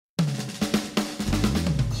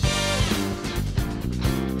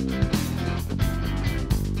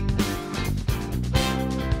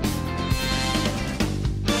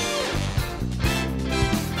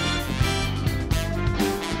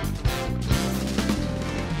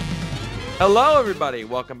Hello, everybody.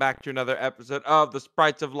 Welcome back to another episode of the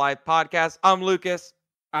Sprites of Life podcast. I'm Lucas.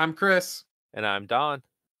 I'm Chris. And I'm Don.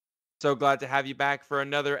 So glad to have you back for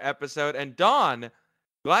another episode. And Don,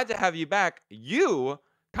 glad to have you back. You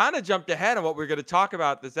kind of jumped ahead on what we're going to talk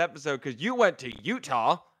about this episode because you went to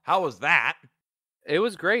Utah. How was that? It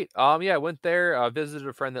was great. I went there, visited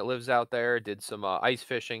a friend that lives out there, did some ice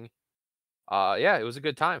fishing. It was a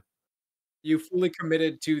good time. You fully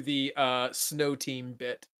committed to the snow team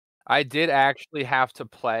bit. I did actually have to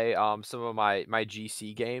play some of my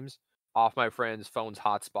GC games off my friend's phone's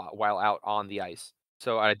hotspot while out on the ice.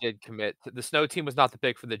 So I did commit. The snow team was not the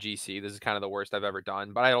pick for the GC. This is kind of the worst I've ever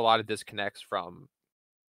done, but I had a lot of disconnects from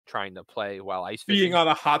trying to play while ice fishing. Being on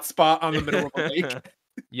a hot spot on the middle of a lake.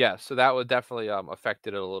 Yeah, so that would definitely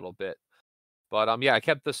affected it a little bit. But I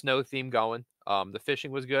kept the snow theme going. The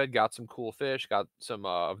fishing was good. Got some cool fish. Got some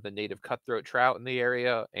of the native cutthroat trout in the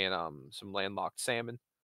area, and some landlocked salmon.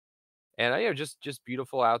 And just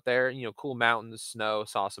beautiful out there. Cool mountains, snow.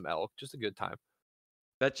 Saw some elk. Just a good time.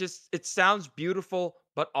 It sounds beautiful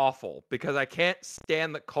but awful because I can't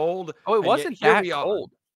stand the cold. Oh, it and yet wasn't here that we are.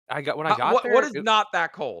 cold. When I got there. What is not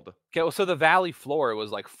that cold? Okay, well, so the valley floor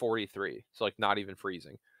was like 43, so like not even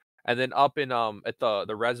freezing. And then up in at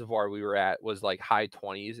the reservoir we were at was like high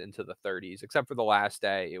 20s into the 30s, except for the last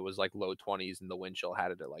day it was like low 20s and the wind chill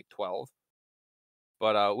had it at like 12.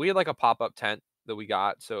 But we had like a pop-up tent that we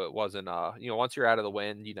got, so it wasn't once you're out of the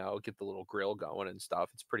wind, get the little grill going and stuff.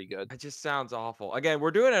 It's pretty good. It just sounds awful. Again, we're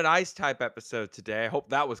doing an ice type episode today. I hope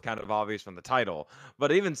that was kind of obvious from the title.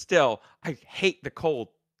 But even still, I hate the cold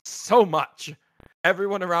so much.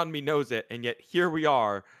 Everyone around me knows it, and yet here we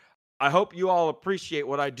are. I hope you all appreciate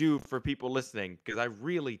what I do for people listening because I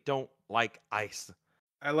really don't like ice.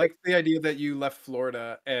 I like the idea that you left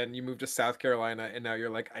Florida and you moved to South Carolina and now you're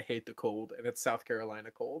like, I hate the cold, and it's South Carolina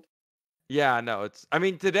cold. Yeah, no,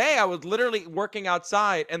 today I was literally working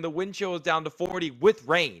outside and the wind chill was down to 40 with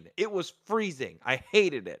rain. It was freezing. I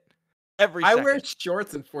hated it. Every I second. wear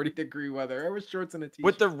shorts in 40-degree weather. I wear shorts and a t-shirt.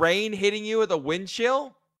 With the rain hitting you with a wind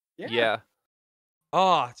chill? Yeah.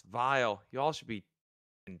 Oh, it's vile. You all should be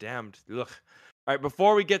condemned. Ugh. All right,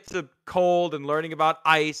 before we get to cold and learning about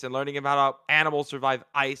ice and learning about how animals survive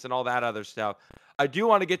ice and all that other stuff, I do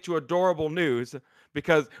want to get to adorable news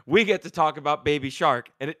because we get to talk about Baby Shark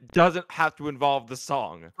and it doesn't have to involve the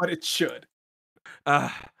song. But it should.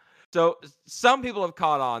 So some people have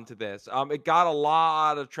caught on to this. It got a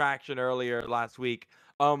lot of traction earlier last week.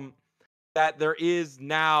 That there is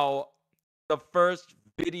now the first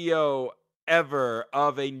video ever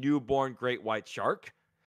of a newborn great white shark.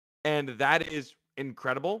 And that is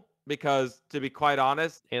incredible because, to be quite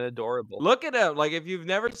honest, And adorable. look at him. Like, if you've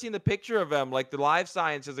never seen the picture of him, like, the Live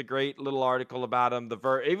Science has a great little article about him.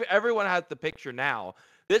 Everyone has the picture now.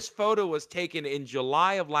 This photo was taken in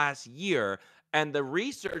July of last year, and the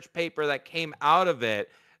research paper that came out of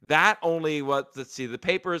it, the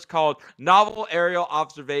paper is called Novel Aerial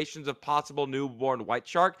Observations of Possible Newborn White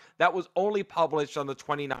Shark. That was only published on the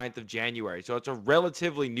 29th of January. So it's a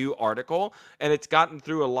relatively new article, and it's gotten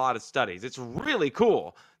through a lot of studies. It's really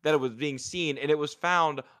cool that it was being seen, and it was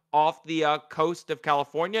found off the coast of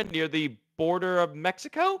California near the border of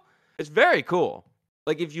Mexico. It's very cool.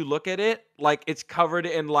 Like, if you look at it, like, it's covered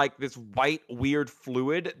in like this white weird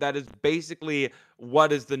fluid that is basically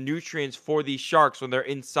what is the nutrients for these sharks when they're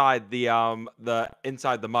inside the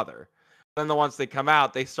inside the mother. Then once they come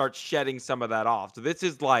out, they start shedding some of that off. So this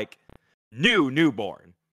is like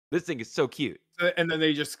newborn. This thing is so cute. And then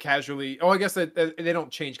they just casually, I guess they don't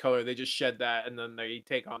change color. They just shed that and then they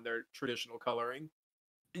take on their traditional coloring.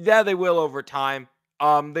 Yeah, they will over time.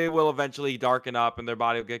 They will eventually darken up and their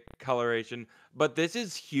body will get coloration. But this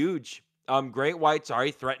is huge. Great whites are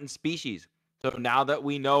a threatened species. So now that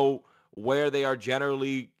we know where they are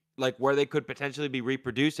generally, like where they could potentially be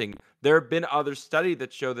reproducing, there have been other studies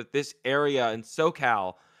that show that this area in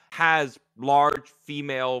SoCal has large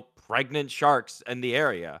female pregnant sharks in the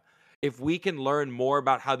area. If we can learn more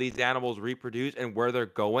about how these animals reproduce and where they're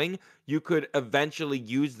going, you could eventually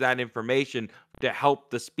use that information to help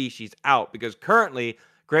the species out. Because currently,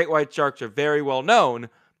 great white sharks are very well known,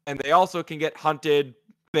 and they also can get hunted,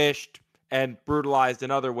 fished, and brutalized in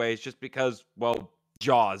other ways just because, well,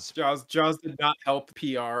 Jaws. Jaws did not help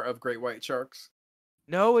PR of great white sharks.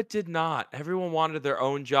 No, it did not. Everyone wanted their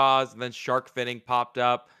own Jaws, and then shark finning popped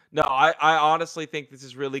up. No, I honestly think this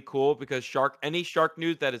is really cool because any shark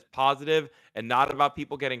news that is positive and not about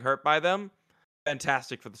people getting hurt by them,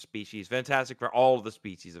 fantastic for the species. Fantastic for all of the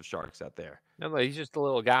species of sharks out there. No, he's just a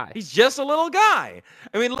little guy. He's just a little guy.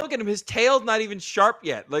 I mean, look at him. His tail's not even sharp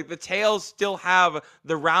yet. Like, the tails still have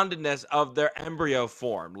the roundedness of their embryo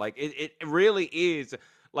form. Like, it really is,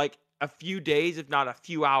 like, a few days, if not a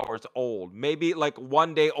few hours old. Maybe like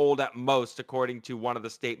 1 day old at most, according to one of the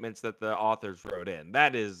statements that the authors wrote in.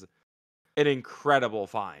 That is an incredible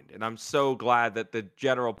find, and I'm so glad that the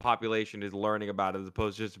general population is learning about it as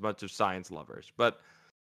opposed to just a bunch of science lovers. But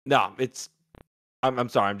no, I'm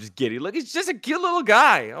sorry, I'm just giddy. Look, he's just a cute little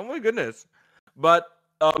guy. Oh my goodness. But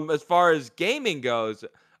as far as gaming goes,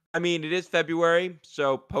 I mean, it is February,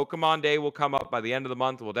 so Pokemon Day will come up by the end of the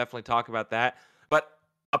month. We'll definitely talk about that. But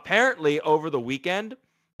apparently, over the weekend,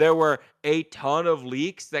 there were a ton of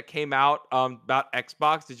leaks that came out about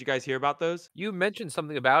Xbox. Did you guys hear about those? You mentioned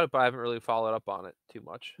something about it, but I haven't really followed up on it too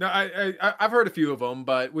much. No, I've heard a few of them,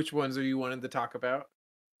 but which ones are you wanting to talk about?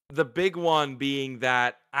 The big one being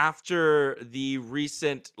that after the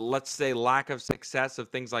recent, let's say, lack of success of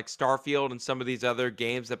things like Starfield and some of these other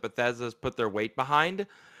games that Bethesda's put their weight behind,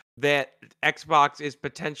 that Xbox is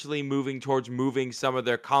potentially moving towards moving some of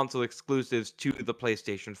their console exclusives to the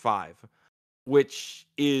PlayStation 5, which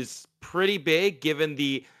is pretty big given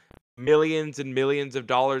the millions and millions of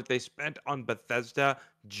dollars they spent on Bethesda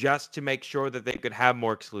just to make sure that they could have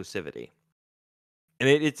more exclusivity. And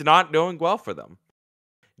it's not going well for them.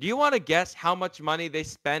 Do you want to guess how much money they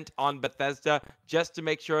spent on Bethesda just to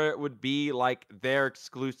make sure it would be like their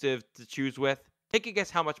exclusive to choose with? Take a guess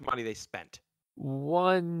how much money they spent.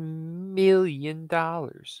 $1 million.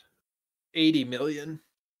 80 million.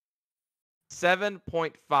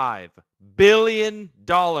 $7.5 billion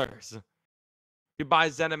to buy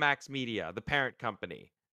ZeniMax Media, the parent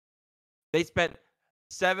company. They spent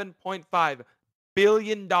 $7.5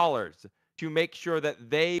 billion to make sure that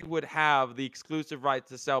they would have the exclusive rights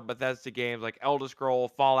to sell Bethesda games like Elder Scroll,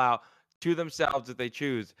 Fallout to themselves if they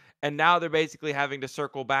choose. And now they're basically having to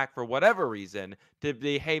circle back for whatever reason to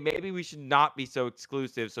be, hey, maybe we should not be so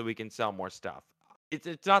exclusive so we can sell more stuff.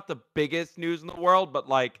 It's not the biggest news in the world, but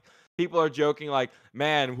like people are joking like,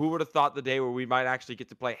 man, who would have thought the day where we might actually get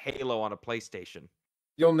to play Halo on a PlayStation?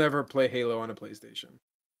 You'll never play Halo on a PlayStation.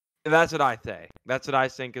 And that's what I say. That's what I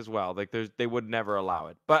think as well. Like they would never allow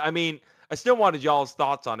it. But I mean, I still wanted y'all's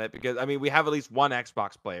thoughts on it because I mean we have at least one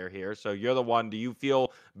Xbox player here, so you're the one. Do you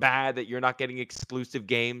feel bad that you're not getting exclusive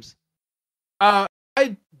games? I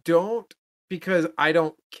don't, because I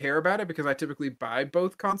don't care about it because I typically buy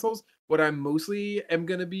both consoles. What I mostly am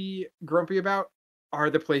gonna be grumpy about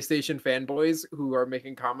are the PlayStation fanboys who are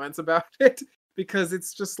making comments about it because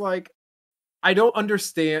it's just like I don't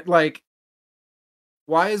understand, like,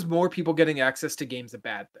 why is more people getting access to games a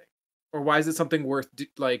bad thing? Or why is it something worth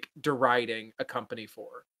deriding a company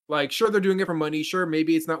for? Like, sure, they're doing it for money. Sure,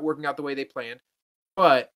 maybe it's not working out the way they planned.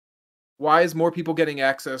 But why is more people getting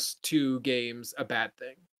access to games a bad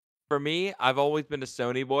thing? For me, I've always been a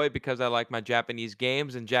Sony boy because I like my Japanese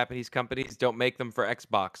games, and Japanese companies don't make them for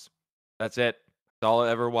Xbox. That's it. That's all it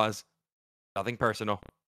ever was. Nothing personal.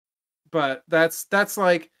 But that's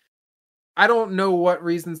like, I don't know what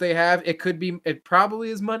reasons they have. It probably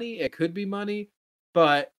is money. It could be money,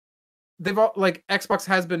 but they've all, like, Xbox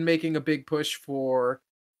has been making a big push for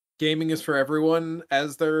gaming is for everyone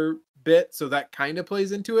as their bit, so that kind of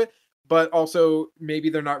plays into it. But also maybe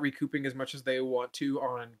they're not recouping as much as they want to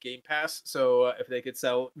on Game Pass. So if they could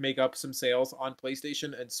make up some sales on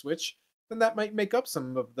PlayStation and Switch, then that might make up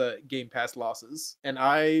some of the Game Pass losses. And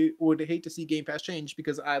I would hate to see Game Pass change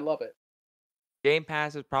because I love it. Game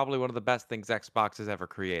Pass is probably one of the best things Xbox has ever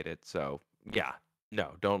created. So yeah,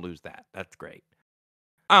 no, don't lose that. That's great.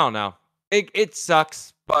 I don't know. It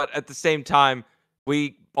sucks, but at the same time,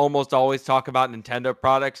 we almost always talk about Nintendo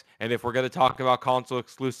products, and if we're going to talk about console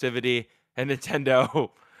exclusivity and Nintendo,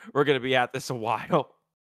 we're going to be at this a while.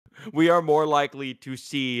 We are more likely to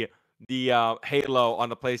see the Halo on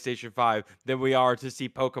the PlayStation 5 than we are to see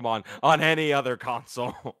Pokemon on any other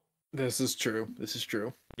console. This is true. This is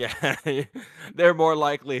true. Yeah, they're more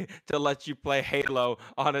likely to let you play Halo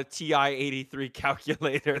on a TI-83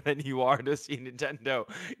 calculator than you are to see Nintendo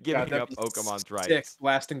giving that'd up be Pokemon's sick, rights.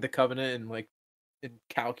 blasting the Covenant in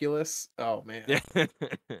calculus. Oh man. Yeah.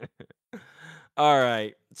 All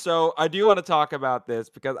right. So I do want to talk about this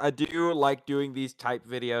because I do like doing these type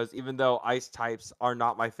videos, even though ice types are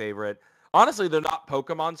not my favorite. Honestly, they're not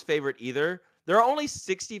Pokemon's favorite either. There are only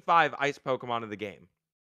 65 ice Pokemon in the game.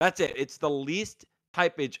 That's it. It's the least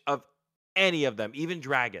typage of any of them, even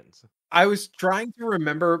dragons. I was trying to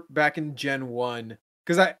remember back in Gen 1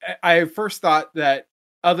 because I first thought that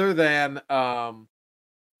other than I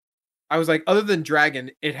was like, other than dragon,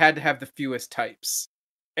 it had to have the fewest types,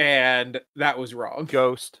 and that was wrong.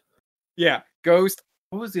 Ghost. Yeah, ghost.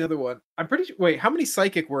 What was the other one? I'm pretty sure. Wait, how many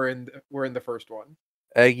psychic were in the first one?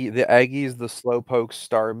 The Aggies, the Slowpoke,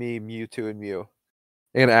 Starmie, Mewtwo, and Mew.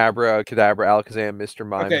 And Abra, Kadabra, Alakazam, Mr.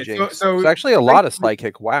 Mime, Okay, Jinx. so It's actually a lot of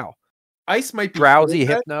Psychic. Wow. Ice might be Drowsy third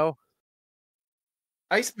then? Hypno.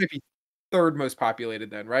 Ice might be third most populated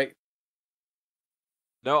then, right?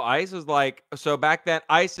 No, Ice was like so back then.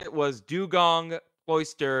 Ice it was Dugong,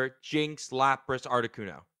 Cloyster, Jinx, Lapras,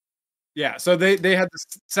 Articuno, Yeah, so they had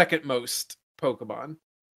the second most Pokemon.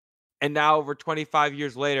 and now over 25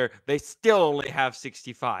 years later, they still only have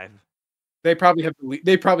 65. They probably have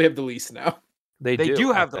the least now. They They do,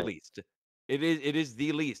 do I have the think. least. It is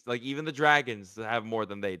the least. Like even the dragons have more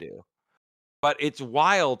than they do. But it's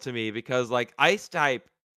wild to me because like ice type,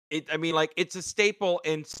 I mean like it's a staple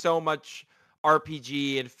in so much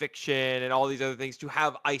RPG and fiction and all these other things to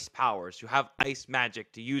have ice powers, to have ice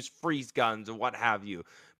magic, to use freeze guns and what have you.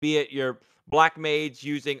 Be it your black mage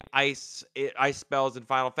using ice spells in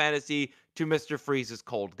Final Fantasy to Mr. Freeze's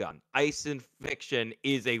cold gun. Ice in fiction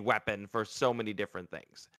is a weapon for so many different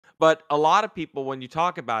things. But a lot of people when you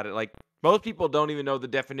talk about it, like most people don't even know the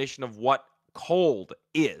definition of what cold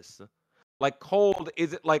is. Like cold,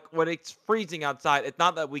 is it like when it's freezing outside? It's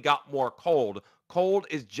not that we got more cold. Cold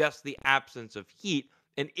is just the absence of heat.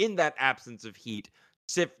 And in that absence of heat,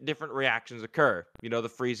 different reactions occur. You know, the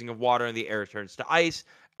freezing of water and the air turns to ice.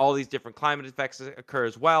 All these different climate effects occur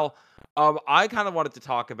as well. I kind of wanted to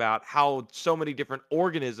talk about how so many different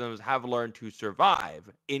organisms have learned to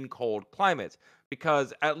survive in cold climates.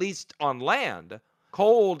 Because at least on land,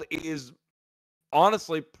 cold is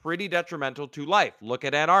honestly pretty detrimental to life. Look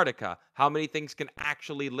at Antarctica. How many things can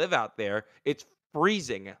actually live out there? It's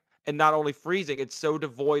freezing. And not only freezing, it's so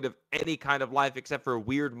devoid of any kind of life except for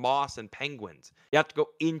weird moss and penguins. You have to go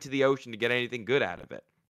into the ocean to get anything good out of it.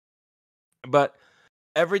 But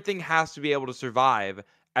everything has to be able to survive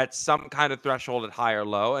at some kind of threshold at high or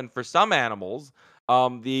low. And for some animals,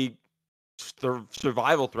 the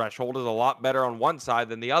survival threshold is a lot better on one side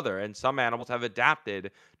than the other, and some animals have adapted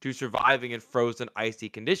to surviving in frozen, icy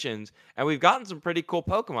conditions, and we've gotten some pretty cool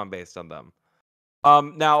Pokemon based on them.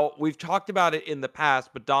 Now we've talked about it in the past,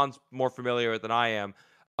 but Don's more familiar with it than I am.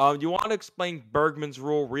 You want to explain Bergman's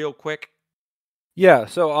rule real quick? Yeah,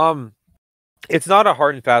 so it's not a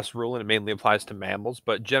hard and fast rule, and it mainly applies to mammals.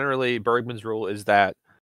 But generally, Bergman's rule is that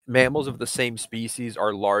mammals of the same species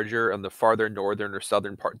are larger on the farther northern or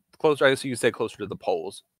southern part, closer. I guess you could say closer to the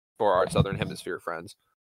poles for our southern hemisphere friends.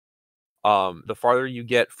 The farther you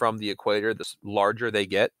get from the equator, the larger they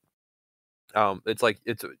get. You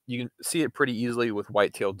can see it pretty easily with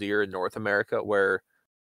white-tailed deer in North America, where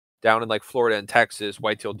down in like Florida and Texas,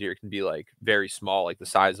 white-tailed deer can be like very small, like the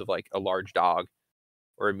size of like a large dog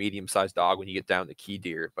or a medium-sized dog when you get down to key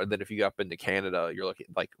deer. But then if you go up into Canada, you're looking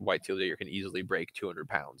like white-tailed deer can easily break 200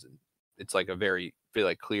 pounds, and it's like a very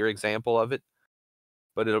clear example of it.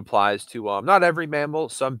 But it applies to not every mammal.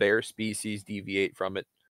 Some bear species deviate from it,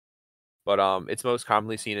 but it's most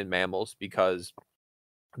commonly seen in mammals because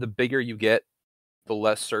the bigger you get, the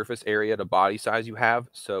less surface area to body size you have,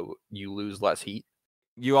 so you lose less heat.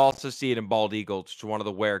 You also see it in bald eagles, which is one of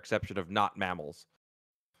the rare exception of not mammals.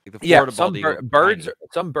 Like the Yeah, Florida bald eagle, birds. tiny.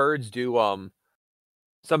 Some birds do.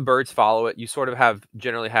 Some birds follow it. You sort of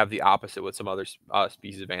generally have the opposite with some other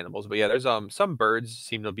species of animals. But yeah, there's some birds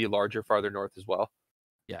seem to be larger farther north as well.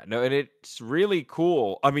 Yeah, no, and it's really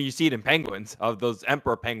cool. I mean, you see it in penguins. Those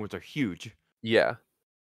emperor penguins are huge. Yeah,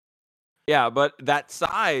 Yeah, but that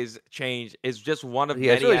size change is just one of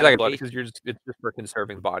yeah, it's many really exactly adaptations. because it's just for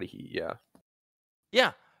conserving body heat. Yeah,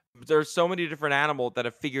 Yeah, there's so many different animals that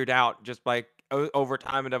have figured out just by over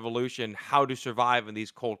time and evolution how to survive in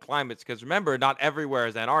these cold climates. Because remember, not everywhere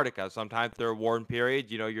is Antarctica. Sometimes there are warm periods.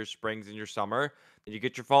 You know, your springs and your summer. Then you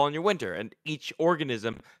get your fall and your winter, and each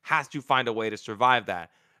organism has to find a way to survive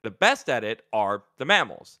that. The best at it are the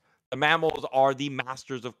mammals. The mammals are the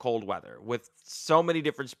masters of cold weather, with so many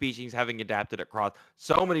different species having adapted across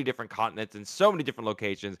so many different continents and so many different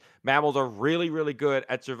locations. Mammals are really, really good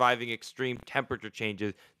at surviving extreme temperature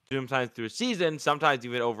changes, sometimes through a season, sometimes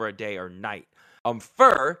even over a day or night.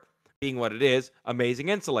 Fur, being what it is, amazing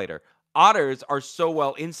insulator. Otters are so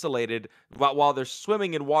well insulated while they're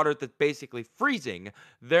swimming in water that's basically freezing.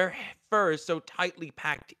 Their fur is so tightly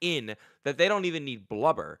packed in that they don't even need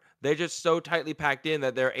blubber. They're just so tightly packed in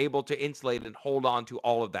that they're able to insulate and hold on to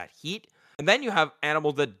all of that heat. And then you have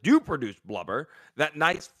animals that do produce blubber, that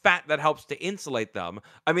nice fat that helps to insulate them.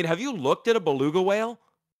 I mean, have you looked at a beluga whale?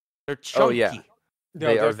 They're oh yeah, chunky. No,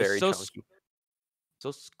 they are They're very chunky.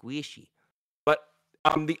 so squishy. But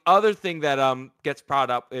the other thing that gets brought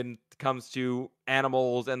up when it comes to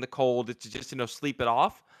animals and the cold is to just sleep it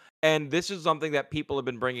off. And this is something that people have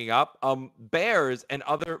been bringing up. Bears and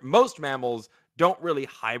most mammals don't really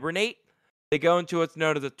hibernate. They go into what's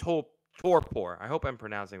known as a torpor. I hope I'm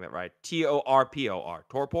pronouncing that right. Torpor.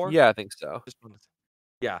 Torpor. Yeah, I think so. Just wanted to-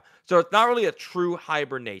 Yeah. So it's not really a true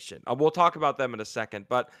hibernation. We'll talk about them in a second,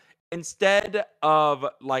 but instead of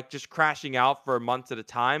like just crashing out for months at a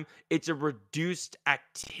time, it's a reduced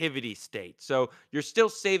activity state. So you're still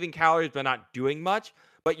saving calories but not doing much,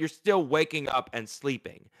 but you're still waking up and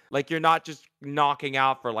sleeping. Like you're not just knocking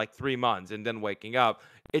out for like 3 months and then waking up.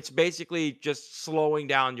 It's basically just slowing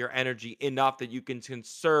down your energy enough that you can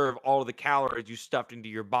conserve all of the calories you stuffed into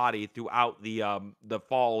your body throughout the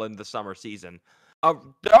fall and the summer season.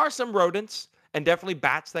 There are some rodents and definitely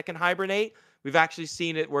bats that can hibernate. We've actually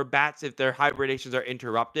seen it where bats, if their hibernations are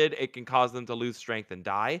interrupted, it can cause them to lose strength and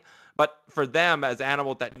die. But for them, as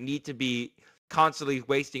animals that need to be constantly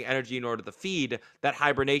wasting energy in order to feed, that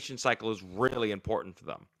hibernation cycle is really important for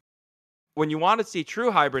them. When you want to see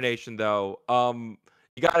true hibernation, though,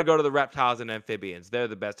 you got to go to the reptiles and amphibians. They're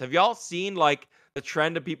the best. Have y'all seen like the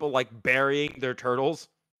trend of people like burying their turtles?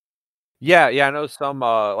 Yeah, I know some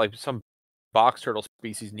box turtle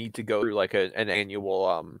species need to go through like an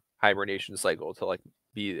annual hibernation cycle to like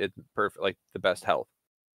be at perfect like the best health.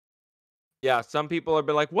 Yeah, some people have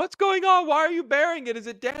been like, "What's going on? Why are you burying it? Is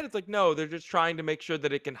it dead?" It's like, no, they're just trying to make sure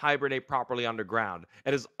that it can hibernate properly underground.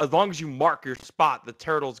 And as long as you mark your spot, the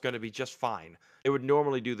turtle's going to be just fine. It would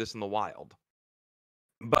normally do this in the wild.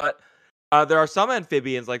 But there are some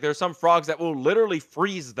amphibians, like there are some frogs that will literally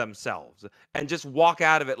freeze themselves and just walk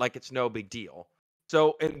out of it like it's no big deal.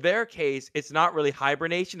 So in their case, it's not really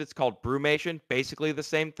hibernation, it's called brumation, basically the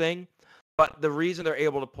same thing. But the reason they're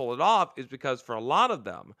able to pull it off is because for a lot of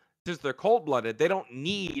them, since they're cold-blooded, they don't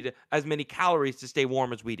need as many calories to stay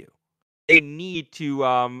warm as we do. They need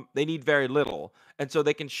very little. And so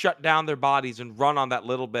they can shut down their bodies and run on that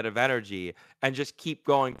little bit of energy and just keep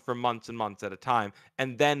going for months and months at a time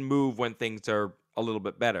and then move when things are a little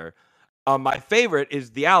bit better. My favorite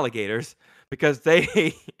is the alligators because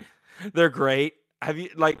they're great. Have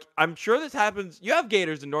you like I'm sure this happens. You have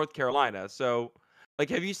gators in North Carolina, so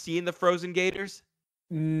like have you seen the frozen gators?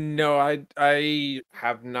 No, I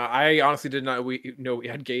have not. I honestly did not know we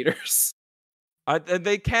had gators.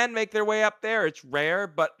 They can make their way up there. It's rare,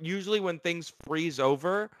 but usually when things freeze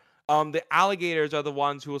over, the alligators are the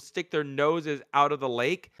ones who will stick their noses out of the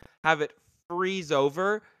lake, have it freeze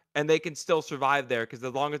over, and they can still survive there because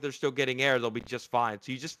as long as they're still getting air, they'll be just fine.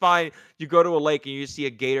 So you just find you go to a lake and you see a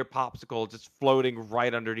gator popsicle just floating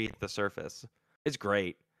right underneath the surface. It's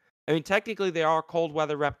great. I mean, technically they are a cold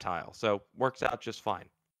weather reptile, so works out just fine.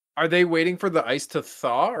 Are they waiting for the ice to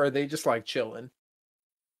thaw, or are they just like chilling?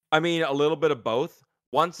 I mean, a little bit of both.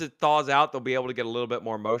 Once it thaws out, they'll be able to get a little bit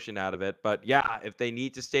more motion out of it. But yeah, if they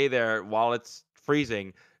need to stay there while it's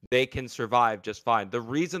freezing, they can survive just fine. The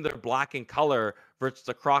reason they're black in color versus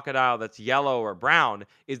a crocodile that's yellow or brown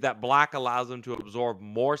is that black allows them to absorb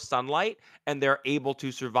more sunlight and they're able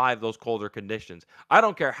to survive those colder conditions. I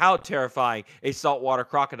don't care how terrifying a saltwater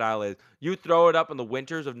crocodile is. You throw it up in the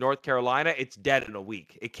winters of North Carolina, it's dead in a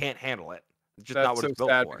week. It can't handle it. It's just not That's what so it's built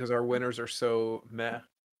sad for. because our winters are so meh.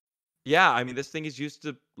 Yeah, I mean, this thing is used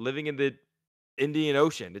to living in the Indian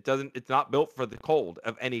Ocean. It's not built for the cold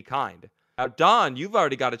of any kind. Now, Don, you've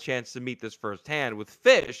already got a chance to meet this firsthand with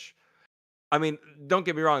fish. I mean, don't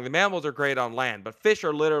get me wrong, the mammals are great on land, but fish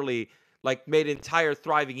are literally like made entire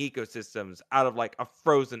thriving ecosystems out of like a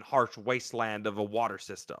frozen, harsh wasteland of a water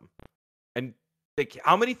system. And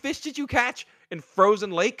how many fish did you catch in frozen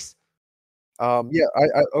lakes? Yeah,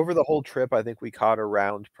 I over the whole trip, I think we caught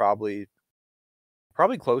around probably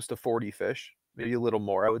close to 40 fish, maybe a little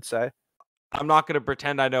more, I would say. I'm not going to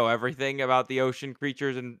pretend I know everything about the ocean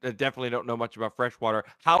creatures and definitely don't know much about freshwater.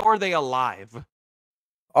 How are they alive?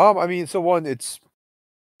 I mean, so one, it's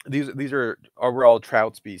these are overall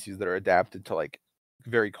trout species that are adapted to like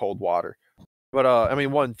very cold water. But I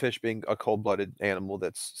mean, one fish being a cold-blooded animal,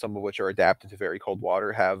 that's some of which are adapted to very cold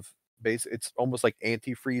water, have it's almost like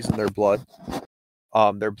antifreeze in their blood.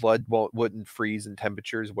 Their blood wouldn't freeze in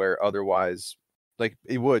temperatures where otherwise, like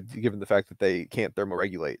it would, given the fact that they can't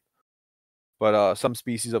thermoregulate. But some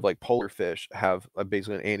species of like polar fish have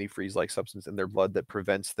basically an antifreeze-like substance in their blood that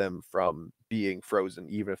prevents them from being frozen,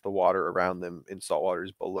 even if the water around them in salt water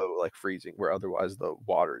is below like freezing, where otherwise the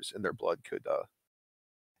waters in their blood could.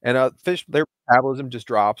 And fish, their metabolism just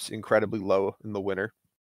drops incredibly low in the winter,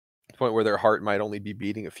 to the point where their heart might only be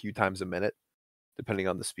beating a few times a minute, depending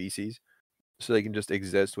on the species. So they can just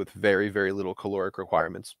exist with very, very little caloric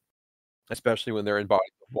requirements, especially when they're in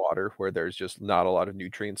bodies of water where there's just not a lot of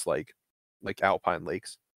nutrients like alpine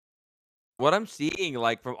lakes. What I'm seeing,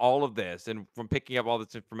 like from all of this and from picking up all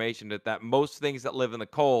this information, is that most things that live in the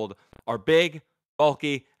cold are big,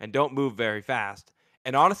 bulky, and don't move very fast.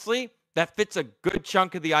 And honestly, that fits a good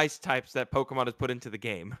chunk of the ice types that Pokemon has put into the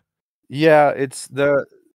game. Yeah, it's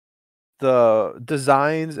the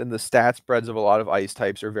designs and the stat spreads of a lot of ice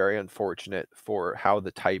types are very unfortunate for how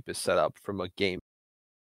the type is set up from a game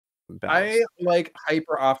balance. I like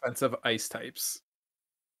hyper offensive ice types.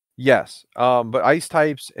 Yes, but ice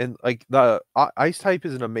types and like the ice type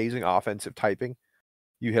is an amazing offensive typing.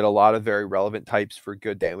 You hit a lot of very relevant types for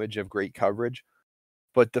good damage of great coverage.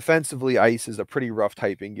 But defensively, ice is a pretty rough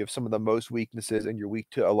typing. You have some of the most weaknesses, and you're weak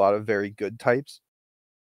to a lot of very good types.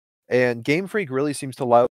 And Game Freak really seems to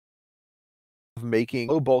love making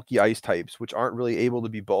low bulky ice types, which aren't really able to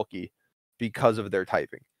be bulky because of their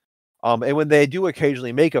typing. And when they do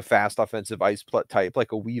occasionally make a fast offensive ice type,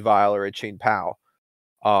 like a Weavile or a Chain Pow,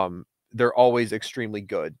 they're always extremely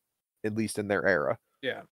good, at least in their era.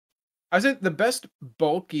 Yeah. I said the best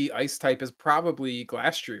bulky ice type is probably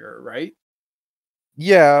Glastrier, right?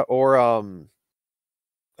 Yeah, or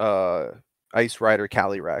Ice Rider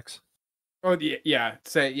Calyrex. Oh yeah,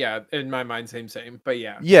 say yeah. In my mind, same. But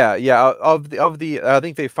yeah, Yeah. Of the, I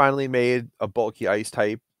think they finally made a bulky ice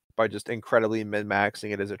type by just incredibly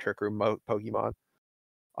min-maxing it as a trick room Pokemon.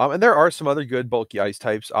 And there are some other good bulky ice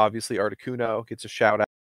types. Obviously, Articuno gets a shout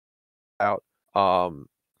out.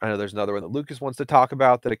 I know there's another one that Lucas wants to talk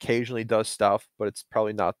about that occasionally does stuff, but it's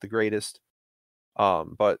probably not the greatest.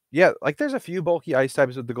 But yeah, like there's a few bulky ice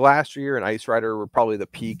types. With the Glastrier and Ice Rider were probably the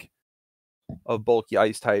peak of bulky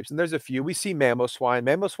ice types, and there's a few. We see Mamoswine.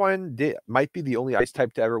 Mamoswine might be the only ice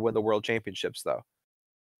type to ever win the World Championships, though.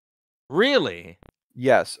 Really?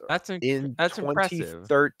 Yes, That's in impressive.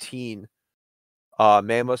 2013,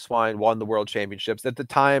 Mamoswine won the World Championships. At the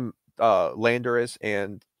time, Landorus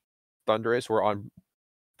and Thundurus were on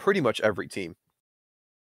pretty much every team,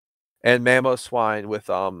 and Mamoswine with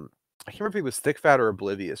I can't remember if he was Thick Fat or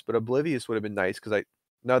Oblivious, but Oblivious would have been nice because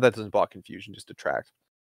no, that doesn't block Confusion, just Attract.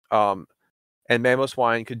 And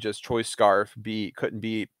Mamoswine could just Choice Scarf, couldn't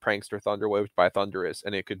be Prankster Thunderwave by Thundurus,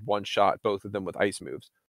 and it could one-shot both of them with ice moves.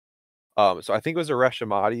 So I think it was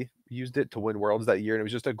Arashimati used it to win Worlds that year, and it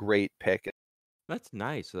was just a great pick. That's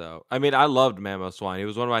nice, though. I mean, I loved Mamoswine. He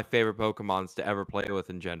was one of my favorite Pokemons to ever play with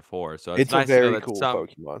in Gen 4. So it's It's a nice to know very that cool some.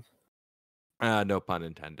 Pokemon. No pun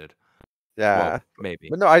intended. Yeah. Well, maybe.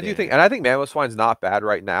 But no, I do Yeah, think, yeah. and I think Mamoswine's not bad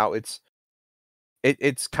right now. It's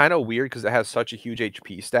kind of weird because it has such a huge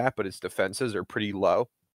HP stat, but its defenses are pretty low.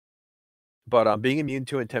 But being immune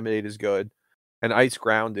to Intimidate is good, and Ice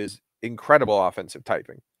Ground is incredible offensive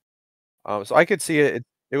typing. So I could see it.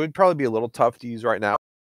 It would probably be a little tough to use right now,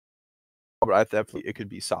 but I definitely it could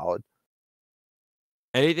be solid.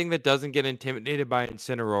 Anything that doesn't get intimidated by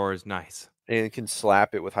Incineroar is nice. And it can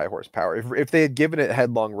slap it with high horsepower. If they had given it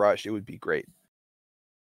Headlong Rush, it would be great.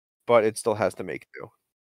 But it still has to make do.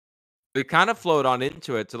 We kind of flowed on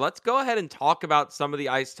into it. So let's go ahead and talk about some of the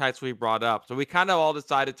ice types we brought up. So we kind of all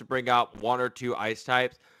decided to bring out one or two ice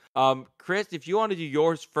types. Chris, if you want to do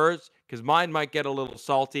yours first, because mine might get a little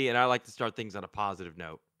salty, and I like to start things on a positive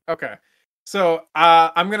note. okay. So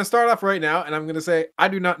I'm gonna start off right now, and I'm gonna say I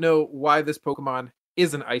do not know why this Pokemon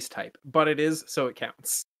is an ice type, but it is, so it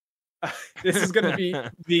counts. This is gonna be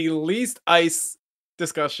the least ice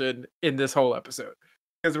discussion in this whole episode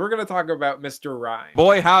because we're gonna talk about Mr. Rhyme.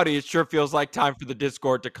 Boy, howdy, it sure feels like time for the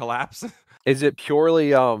Discord to collapse. Is it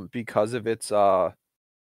purely because of its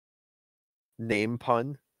name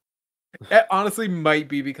pun? It honestly might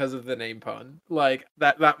be because of the name pun. Like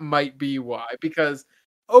that might be why. Because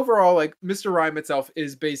overall, like Mr. Rhyme itself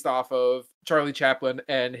is based off of Charlie Chaplin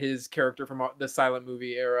and his character from the silent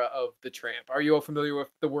movie era of The Tramp. Are you all familiar with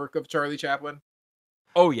the work of Charlie Chaplin?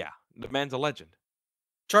 Oh yeah, the man's a legend.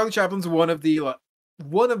 Charlie Chaplin's one of the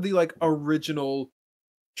like original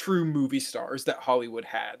true movie stars that Hollywood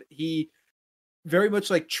had. He very much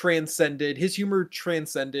like transcended his humor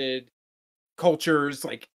transcended cultures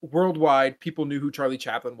like worldwide. People knew who Charlie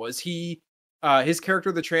Chaplin was. His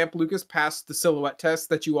character the Tramp, Lucas, passed the silhouette test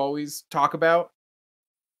that you always talk about,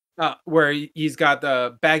 where he's got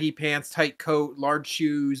the baggy pants, tight coat, large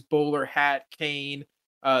shoes, bowler hat, cane,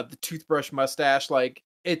 the toothbrush mustache. Like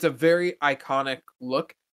it's a very iconic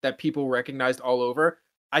look that people recognized all over.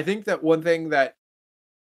 I think that one thing that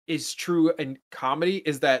is true in comedy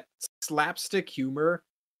is that slapstick humor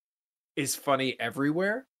is funny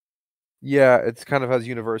everywhere. Yeah, it's kind of has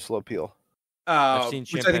universal appeal. I've seen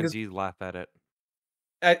Which I think is chimpanzees laugh at it.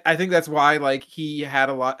 I think that's why like he had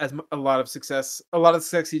a lot of success. A lot of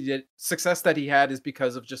success that he had is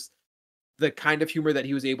because of just the kind of humor that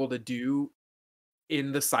he was able to do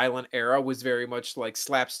in the silent era was very much like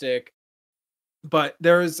slapstick. But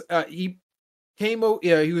there's he he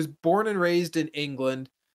was born and raised in England.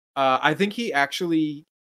 I think he actually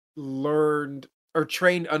learned or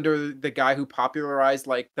trained under the guy who popularized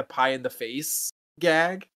like the pie in the face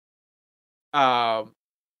gag.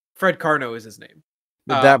 Fred Carno is his name.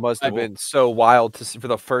 But that must I have will- been so wild to see for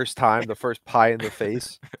the first time, the first pie in the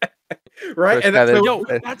face. right. First And guy that's that- so, Yo,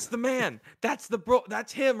 that's the man. That's the bro.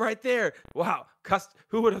 That's him right there. Wow.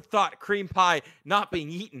 Who would have thought cream pie not being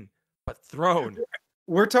eaten but thrown?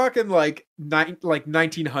 we're talking like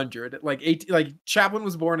 1900, like Chaplin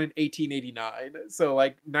was born in 1889, so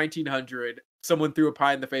like 1900. Someone threw a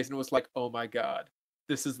pie in the face and was like, "Oh my god,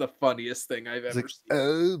 this is the funniest thing I've It's ever like, seen."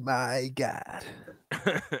 oh my god.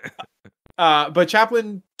 But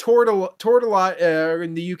Chaplin toured a lot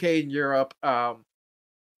in the UK and Europe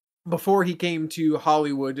before he came to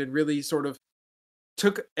Hollywood and really sort of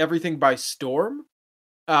took everything by storm.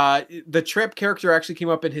 The Tramp character actually came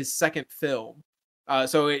up in his second film,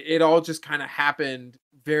 so it all just kind of happened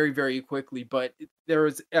very, very quickly. But there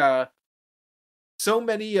was so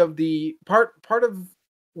many of the part of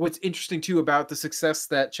what's interesting too about the success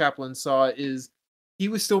that Chaplin saw is he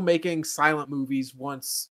was still making silent movies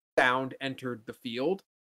once sound entered the field.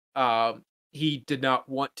 He did not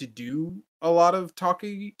want to do a lot of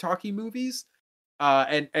talky movies,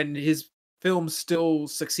 and his films still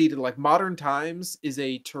succeeded. Like Modern Times is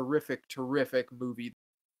a terrific movie.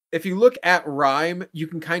 If you look at Rhyme, you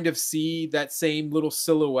can kind of see that same little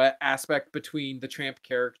silhouette aspect between the Tramp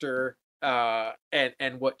character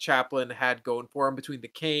and what Chaplin had going for him. Between the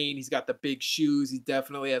cane, he's got the big shoes, he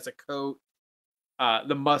definitely has a coat,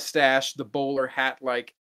 the mustache, the bowler hat.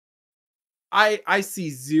 Like I see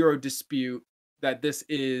zero dispute that this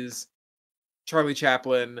is Charlie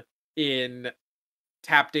Chaplin in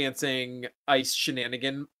tap dancing ice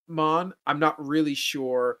shenanigan mon. I'm not really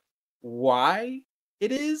sure why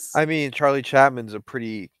it is. I mean, Charlie Chapman's a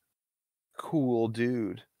pretty cool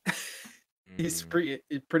dude. He's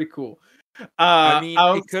Mm. pretty cool. I mean,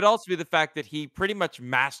 I it could also be the fact that he pretty much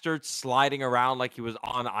mastered sliding around like he was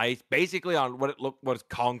on ice, basically on what it looked was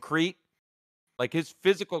concrete. Like his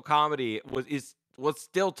physical comedy was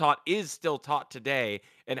still taught today,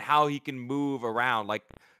 and how he can move around. Like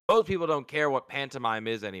most people don't care what pantomime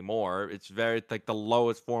is anymore. It's very like the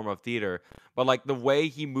lowest form of theater. But like the way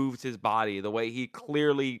he moves his body, the way he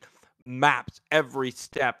clearly maps every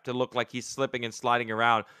step to look like he's slipping and sliding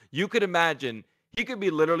around. You could imagine he could be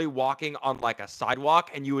literally walking on like a sidewalk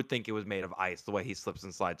and you would think it was made of ice the way he slips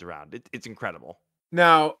and slides around. It's incredible.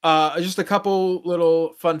 Now, just a couple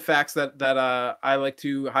little fun facts that I like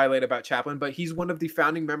to highlight about Chaplin, but he's one of the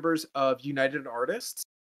founding members of United Artists,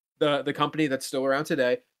 the company that's still around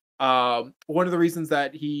today. One of the reasons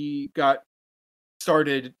that he got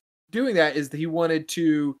started doing that is that he wanted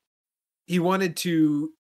to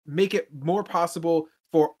make it more possible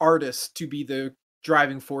for artists to be the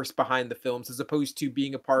driving force behind the films, as opposed to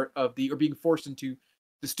being a part of or being forced into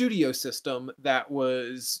the studio system that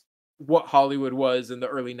was what Hollywood was in the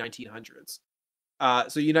early 1900s.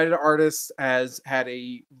 So United Artists has had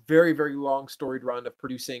a very, very long storied run of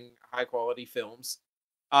producing high quality films.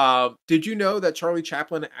 Did you know that Charlie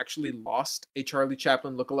Chaplin actually lost a Charlie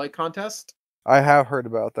Chaplin lookalike contest? I have heard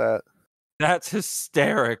about that. That's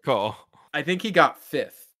hysterical. I think he got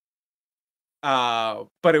fifth.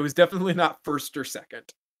 But it was definitely not first or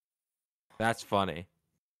second. That's funny.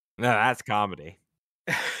 No, that's comedy.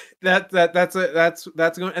 That's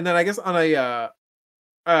going. And then I guess on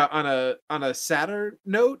a sadder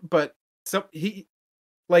note, but he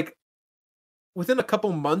like within a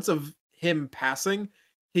couple months of him passing,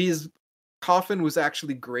 his coffin was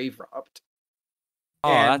actually grave robbed.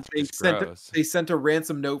 Oh, And that's gross. they sent a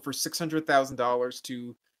ransom note for $600,000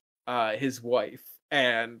 to his wife,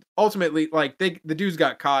 and ultimately, like the dudes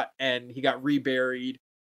got caught and he got reburied.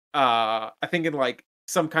 I think in like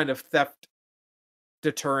some kind of theft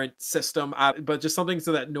deterrent system, but just something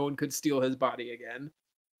so that no one could steal his body again.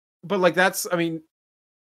 But like I mean,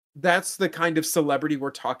 that's the kind of celebrity we're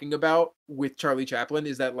talking about with Charlie Chaplin.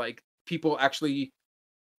 Is that like people actually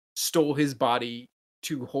stole his body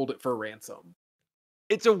to hold it for ransom?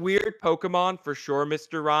 It's a weird Pokemon for sure,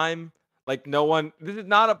 Mr. Rhyme. Like this is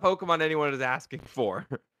not a Pokemon anyone is asking for.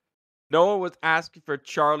 No one was asking for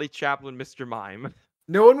Charlie Chaplin, Mr. Mime.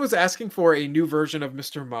 No one was asking for a new version of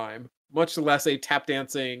Mr. Mime, much less a tap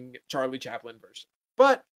dancing Charlie Chaplin version.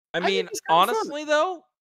 But I think mean, he's kind of fun. honestly though,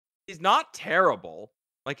 he's not terrible.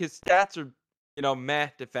 Like his stats are, meh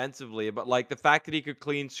defensively, but like the fact that he could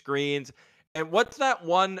clean screens and what's that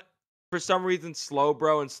one for some reason Slow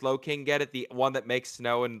Bro and Slow King get it, the one that makes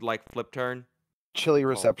snow and like flip turn? Chilly Called?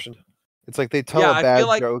 reception. It's like they tell Yeah, a I bad feel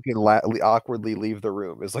like joke and awkwardly leave the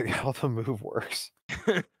room. Is like how the move works.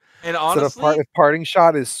 and Instead of honestly, if parting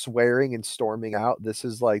shot is swearing and storming out, this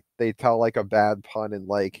is like they tell like a bad pun and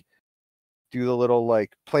like do the little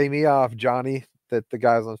like play me off, Johnny, that the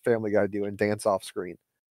guys on Family Guy do and dance off screen.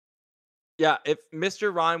 Yeah, if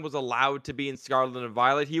Mr. Rhyme was allowed to be in Scarlet and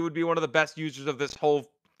Violet, he would be one of the best users of this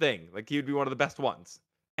whole thing. Like, he would be one of the best ones,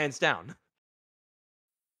 hands down.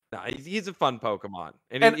 Nah, he's a fun Pokemon,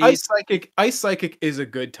 and And he's Ice Psychic is a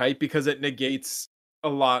good type because it negates a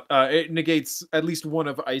lot. It negates at least one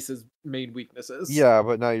of Ice's main weaknesses. Yeah,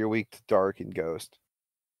 but now you're weak to Dark and Ghost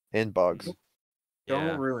and Bugs.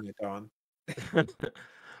 Don't ruin it, Don.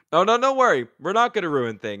 Oh no, don't worry. We're not going to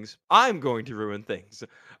ruin things. I'm going to ruin things.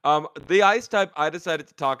 The ice type I decided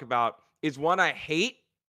to talk about is one I hate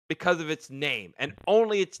because of its name and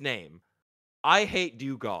only its name. I hate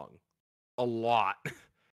Dugong a lot.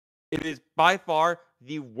 It is by far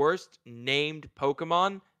the worst named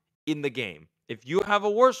Pokemon in the game. If you have a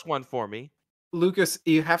worse one for me, Lucas,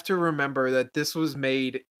 you have to remember that this was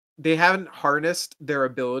made. They haven't harnessed their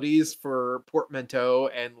abilities for portmanteau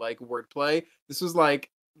and like wordplay. This was like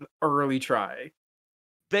early try.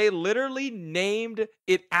 they literally named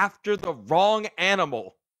it after the wrong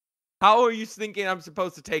animal. How are you thinking I'm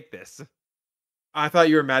supposed to take this? I thought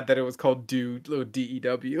you were mad that it was called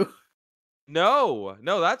DEW. No,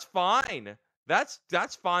 that's fine.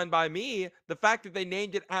 That's fine by me. The fact that they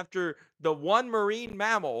named it after the one marine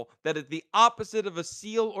mammal that is the opposite of a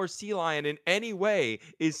seal or sea lion in any way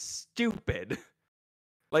is stupid.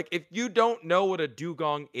 Like, if you don't know what a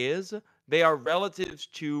dugong is, they are relatives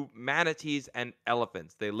to manatees and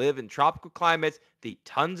elephants. They live in tropical climates, they eat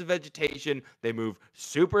tons of vegetation, they move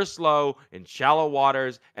super slow in shallow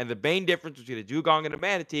waters, and the main difference between a dugong and a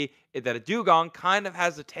manatee is that a dugong kind of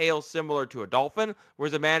has a tail similar to a dolphin,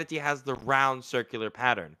 whereas a manatee has the round circular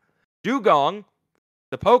pattern. Dugong,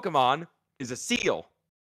 the Pokemon, is a seal,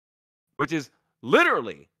 which is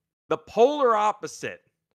literally the polar opposite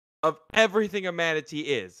of everything a manatee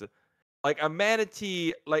is. Like a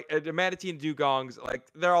manatee and dugongs, like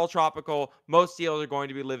they're all tropical. Most seals are going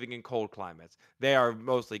to be living in cold climates. They are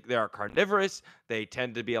carnivorous. They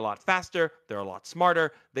tend to be a lot faster. They're a lot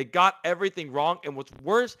smarter. They got everything wrong, and what's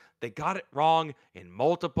worse, they got it wrong in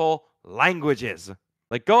multiple languages.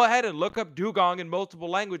 Like, go ahead and look up dugong in multiple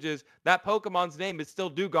languages. That Pokemon's name is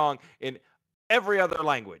still dugong in every other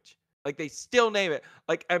language. Like, they still name it.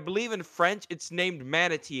 Like, I believe in French, it's named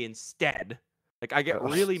manatee instead. Like, I get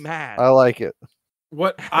really mad. I like it.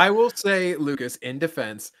 What I will say, Lucas, in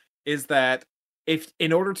defense, is that if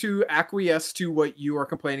in order to acquiesce to what you are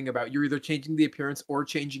complaining about, you're either changing the appearance or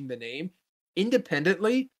changing the name.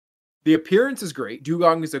 Independently, the appearance is great.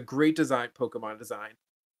 Dugong is a great design, Pokemon design.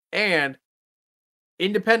 And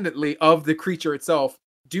independently of the creature itself,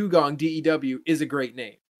 Dugong, DEW, is a great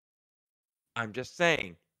name. I'm just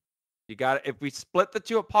saying. If we split the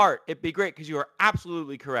two apart, it'd be great because you are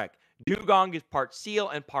absolutely correct. Dugong is part seal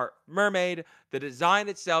and part mermaid. The design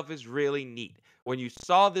itself is really neat. When you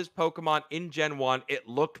saw this Pokemon in Gen 1, it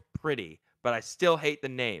looked pretty, but I still hate the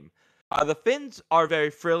name. The fins are very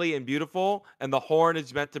frilly and beautiful, and the horn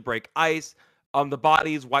is meant to break ice. The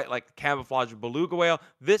body is white like the camouflage of beluga whale.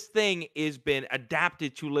 This thing has been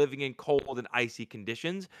adapted to living in cold and icy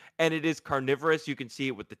conditions, and it is carnivorous. You can see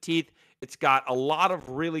it with the teeth. It's got a lot of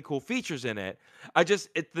really cool features in it.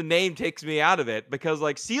 The name takes me out of it because,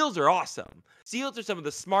 like, seals are awesome. Seals are some of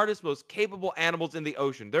the smartest, most capable animals in the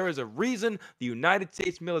ocean. There is a reason the United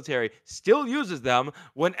States military still uses them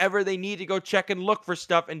whenever they need to go check and look for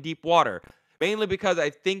stuff in deep water. Mainly because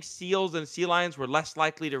I think seals and sea lions were less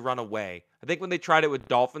likely to run away. I think when they tried it with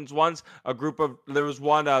dolphins once, there was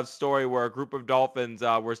one story where a group of dolphins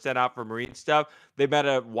were sent out for marine stuff. They met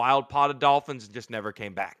a wild pod of dolphins and just never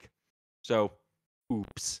came back. So,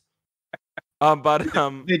 oops.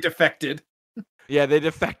 They defected. Yeah, they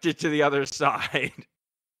defected to the other side.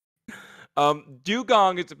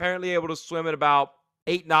 Dugong is apparently able to swim at about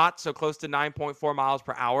 8 knots, so close to 9.4 miles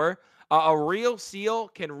per hour. A real seal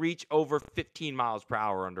can reach over 15 miles per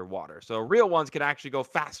hour underwater. So real ones can actually go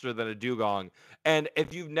faster than a dugong. And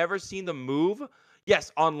if you've never seen them move,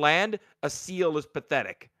 yes, on land, a seal is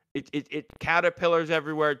pathetic. It caterpillars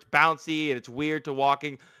everywhere. It's bouncy and it's weird to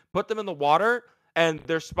walking. Put them in the water, and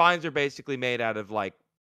their spines are basically made out of like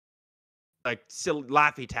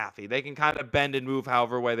Laffy Taffy. They can kind of bend and move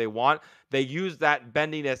however way they want. They use that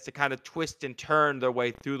bendiness to kind of twist and turn their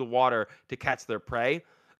way through the water to catch their prey.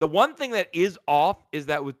 The one thing that is off is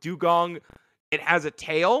that with Dugong, it has a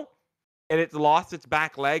tail and it's lost its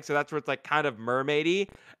back leg, so that's where it's like kind of mermaidy.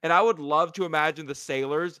 And I would love to imagine the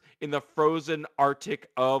sailors in the frozen Arctic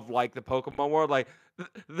of like the Pokemon world, like,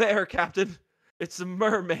 there, Captain, it's a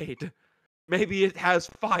mermaid. Maybe it has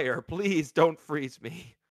fire. Please don't freeze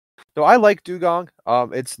me. So I like Dugong.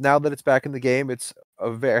 It's now that it's back in the game,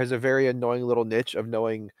 has a very annoying little niche of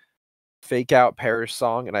knowing fake out Perish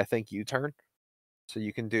Song and I think U-Turn. So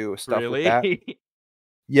you can do stuff with that. Really?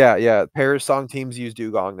 Yeah. Paris song teams use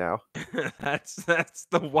Dugong now. That's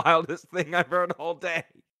the wildest thing I've heard all day.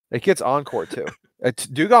 It gets Encore too.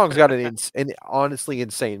 Dugong's got an honestly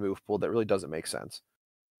insane move pool that really doesn't make sense.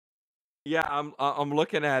 Yeah, I'm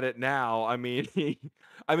looking at it now. I mean,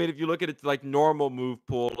 I mean, if you look at it like normal move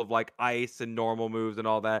pool of like ice and normal moves and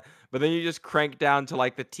all that, but then you just crank down to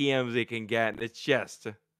like the TMs it can get, and it's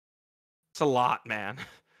a lot, man.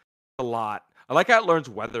 A lot. I like how it learns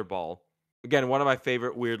Weather Ball. Again, one of my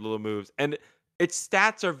favorite weird little moves. And its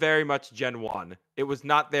stats are very much Gen 1. It was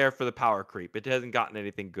not there for the power creep. It hasn't gotten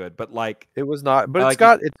anything good. But like It was not, but I it's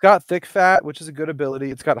like got thick fat, which is a good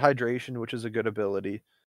ability. It's got hydration, which is a good ability.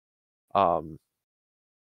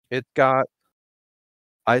 It's got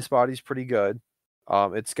Ice Body's pretty good.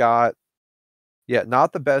 It's got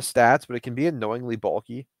not the best stats, but it can be annoyingly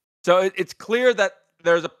bulky. So it's clear that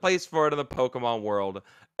there's a place for it in the Pokemon world.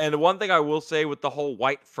 And one thing I will say with the whole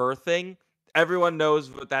white fur thing, everyone knows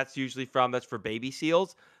what that's usually from. That's for baby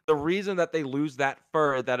seals. The reason that they lose that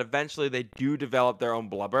fur, that eventually they do develop their own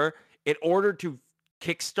blubber, in order to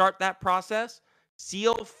kickstart that process,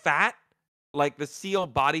 seal fat, like the seal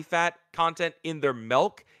body fat content in their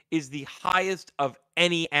milk, is the highest of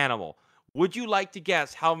any animal. Would you like to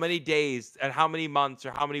guess how many days and how many months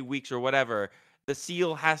or how many weeks or whatever the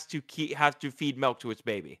seal has to feed milk to its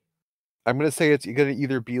baby? I'm gonna say it's gonna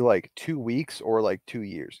either be like 2 weeks or like 2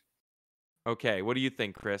 years. Okay, what do you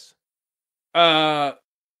think, Chris? 5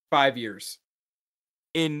 years.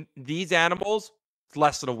 In these animals, it's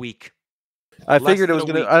less than a week. I Less figured it than was a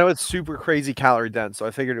gonna. week. I know it's super crazy calorie dense, so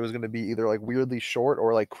I figured it was gonna be either like weirdly short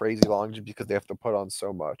or like crazy long, just because they have to put on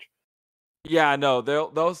so much. Yeah, no,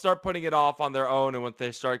 they'll start putting it off on their own, and when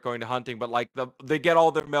they start going to hunting, but like they get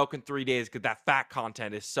all their milk in 3 days because that fat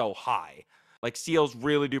content is so high. Like seals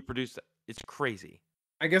really do produce it. It's crazy.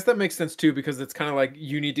 I guess that makes sense too, because it's kind of like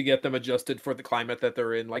you need to get them adjusted for the climate that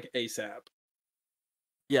they're in, like ASAP.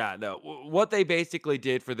 Yeah, no. What they basically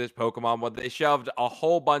did for this Pokemon was they shoved a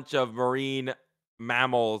whole bunch of marine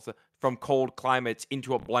mammals from cold climates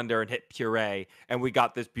into a blender and hit puree, and we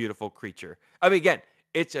got this beautiful creature. I mean, again,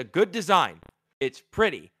 it's a good design. It's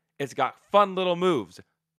pretty. It's got fun little moves,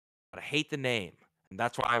 but I hate the name, and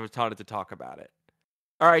that's why I was wanted to talk about it.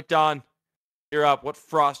 All right, Don, you're up. What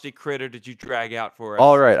frosty critter did you drag out for us?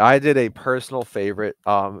 All right, I did a personal favorite.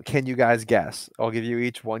 Can you guys guess? I'll give you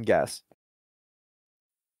each one guess.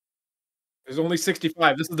 There's only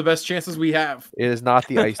 65. This is the best chances we have. It is not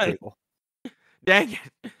the ice table. Dang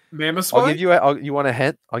it. Mammoth I'll give you. You want a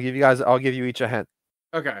hint? I'll give you guys. I'll give you each a hint.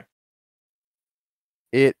 Okay.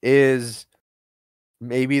 It is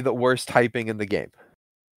maybe the worst typing in the game.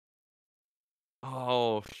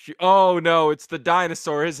 Oh, oh no, it's the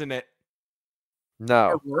dinosaur, isn't it?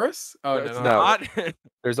 No, Aurorus? Oh, It's no. not.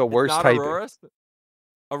 there's a It's worse not typing. Aurorus.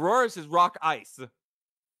 Aurorus is rock ice.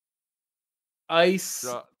 Ice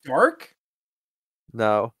Dark?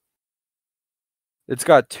 No. It's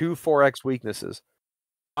got 2 4x weaknesses.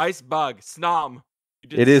 Ice bug. Snom.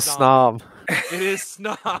 It is Snom. It is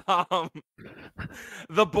Snom.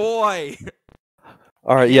 The boy.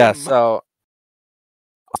 All right, yeah, Him. so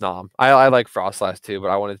Snom. I like Frostlass too, but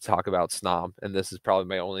I wanted to talk about Snom, and this is probably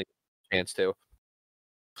my only chance to.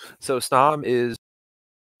 So Snom is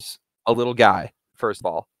a little guy, first of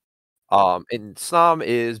all. And Snom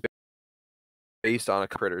is based on a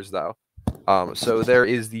critters though. So there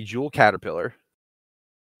is the Jewel Caterpillar.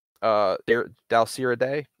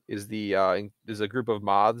 Dalciridae is a group of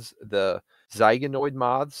moths, the Zygonoid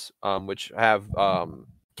moths, which have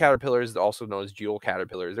caterpillars, also known as jewel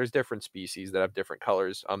caterpillars. There's different species that have different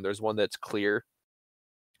colors. There's one that's clear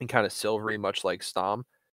and kind of silvery, much like Snom.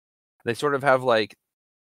 They sort of have like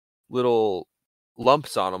little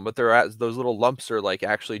lumps on them, but those little lumps are like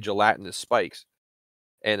actually gelatinous spikes.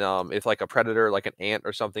 And if like a predator, like an ant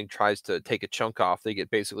or something, tries to take a chunk off, they get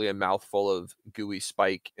basically a mouthful of gooey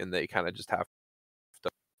spike, and they kind of just have to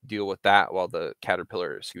deal with that while the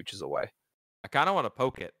caterpillar scooches away. I kind of want to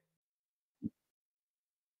poke it.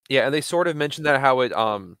 Yeah, and they sort of mentioned that how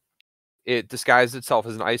it disguised itself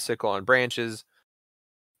as an icicle on branches,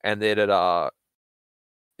 and that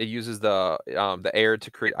it uses the air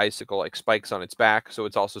to create icicle like spikes on its back, so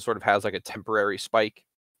it's also sort of has like a temporary spike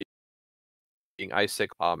being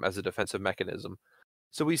icicle as a defensive mechanism.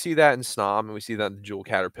 So we see that in Snom, and we see that in the jewel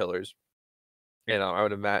caterpillars. And I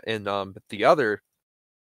would imagine, but the other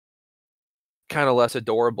kind of less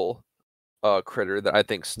adorable critter that I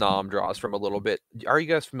think Snom draws from a little bit. Are you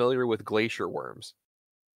guys familiar with glacier worms?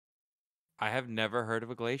 I have never heard of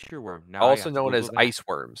a glacier worm. Now Also known as ice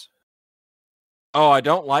worms. Oh, I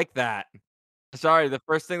don't like that. Sorry, the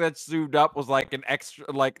first thing that zoomed up was like an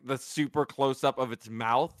extra, like the super close up of its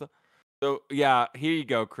mouth. So yeah, here you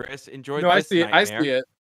go, Chris. Enjoy No, I this see it. I see nightmare. it.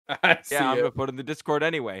 I Yeah, see I'm gonna it. put it in the Discord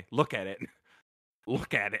anyway. Look at it.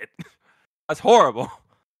 Look at it. That's horrible.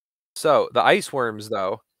 So the ice worms,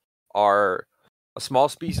 though, are a small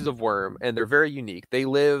species of worm, and they're very unique. They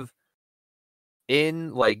live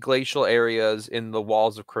in like glacial areas, in the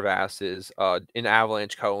walls of crevasses, in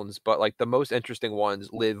avalanche cones, but like the most interesting ones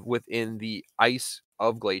live within the ice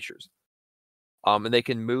of glaciers. And they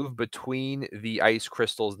can move between the ice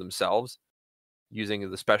crystals themselves using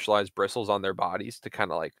the specialized bristles on their bodies to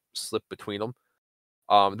kind of like slip between them.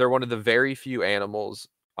 They're one of the very few animals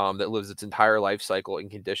that lives its entire life cycle in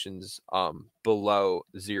conditions below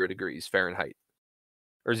 0 degrees Fahrenheit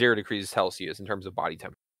or 0 degrees Celsius in terms of body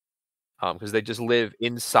temperature. Because they just live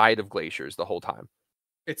inside of glaciers the whole time.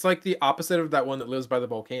 It's like the opposite of that one that lives by the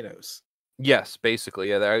volcanoes. Yes, basically,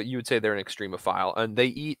 yeah. You would say they're an extremophile, and they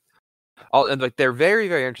eat. And like they're very,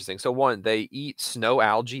 very interesting. So one, they eat snow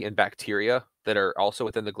algae and bacteria that are also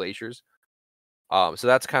within the glaciers. So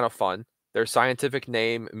that's kind of fun. Their scientific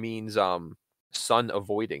name means sun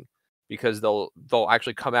avoiding, because they'll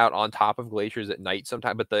actually come out on top of glaciers at night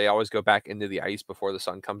sometime, but they always go back into the ice before the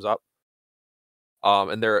sun comes up.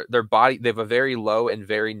 And their body, they have a very low and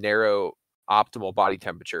very narrow optimal body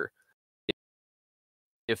temperature.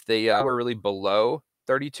 If they were really below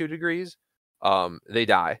 32 degrees, they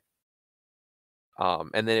die.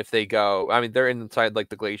 And then if they go, I mean, they're inside like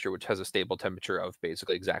the glacier, which has a stable temperature of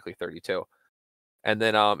basically exactly 32. And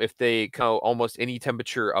then if they go almost any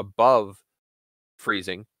temperature above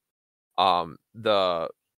freezing, their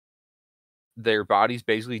bodies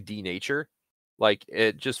basically denature. Like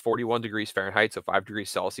at just 41 degrees Fahrenheit, so 5 degrees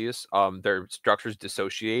Celsius, their structures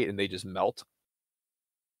dissociate and they just melt.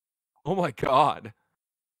 Oh my god.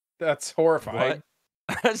 That's horrifying.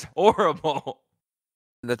 What? That's horrible.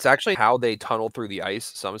 And that's actually how they tunnel through the ice.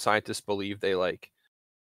 Some scientists believe they like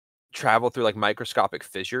travel through like microscopic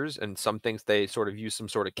fissures, and some things they sort of use some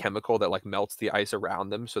sort of chemical that like melts the ice around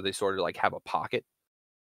them, so they sort of like have a pocket.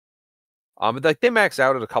 But like they max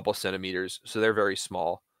out at a couple centimeters, so they're very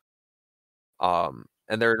small.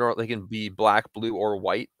 And they can be black, blue, or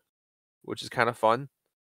white, which is kind of fun.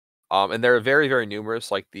 And they're very, very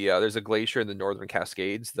numerous. Like there's a glacier in the Northern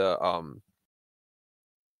Cascades, the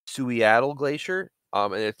Suiattle Glacier,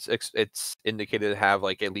 and it's indicated to have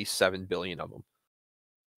like at least 7 billion of them.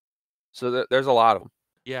 So there's a lot of them.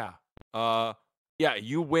 Yeah. Yeah,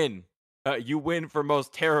 you win. You win for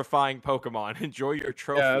most terrifying Pokemon. Enjoy your Yeah,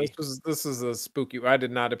 trophy. this is a spooky. I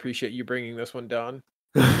did not appreciate you bringing this one down.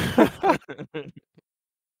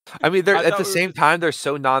 I mean, they're I at thought the we were same just- time they're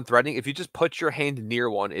so non-threatening. If you just put your hand near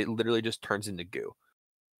one, it literally just turns into goo.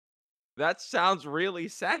 That sounds really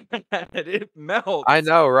sad. It melts. I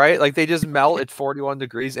know, right? Like they just melt at 41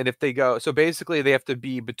 degrees, and if they go, so basically they have to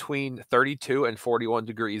be between 32 and 41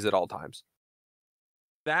 degrees at all times.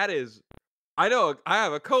 That is, I know I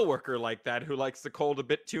have a coworker like that who likes the cold a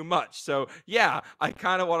bit too much. So yeah, I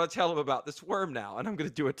kind of want to tell him about this worm now, and I'm gonna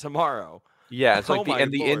do it tomorrow. Yeah, it's like Oh the my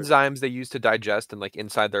the lord. enzymes they use to digest and like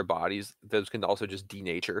inside their bodies, those can also just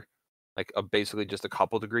denature, like basically just a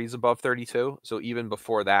couple degrees above 32. So even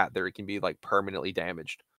before that, there can be like permanently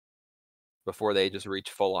damaged before they just reach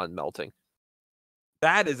full on melting.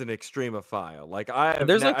 That is an extremophile. Like I And have,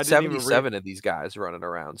 there's I like didn't even 77 of these guys running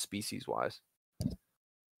around species wise.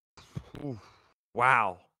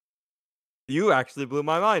 Wow. You actually blew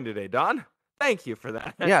my mind today, Don. Thank you for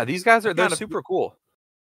that. Yeah, these guys are they're Kind of- super cool.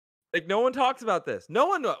 Like no one talks about this. No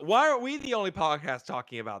one. Why are we the only podcast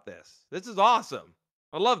talking about this? This is awesome.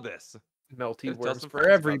 I love this. Melty Let's tell worms some for friends about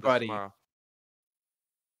this everybody. tomorrow.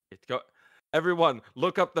 Let's go. Everyone,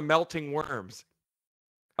 look up the melting worms.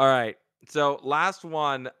 All right. So last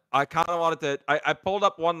one, I kind of wanted to. I pulled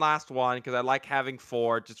up one last one because I like having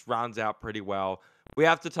four. It just rounds out pretty well. We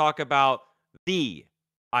have to talk about the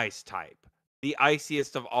ice type, the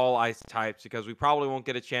iciest of all ice types, because we probably won't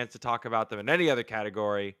get a chance to talk about them in any other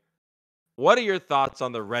category. What are your thoughts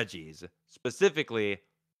on the Reggies, specifically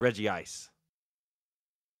Reggie Ice?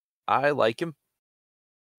 I like him.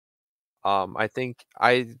 I think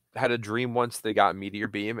I had a dream once they got Meteor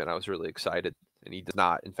Beam, and I was really excited. And he does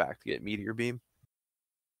not, in fact, get Meteor Beam.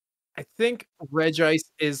 I think Regice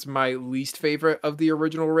is my least favorite of the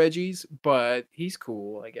original Reggies, but he's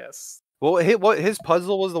cool, I guess. Well, his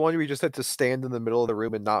puzzle was the one where you just had to stand in the middle of the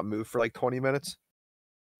room and not move for like 20 minutes.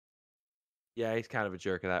 Yeah, he's kind of a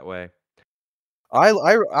jerk that way. I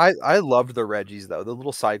loved the Reggies though. The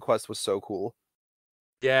little side quest was so cool.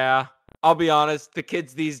 Yeah, I'll be honest. The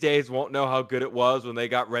kids these days won't know how good it was when they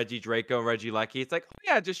got Reggie Draco and Reggie Lecky. It's like, oh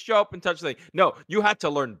yeah, just show up and touch the thing. No, you had to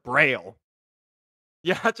learn Braille.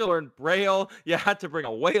 You had to learn Braille. You had to bring a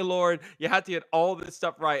Waylord. You had to get all this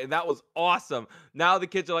stuff right, and that was awesome. Now the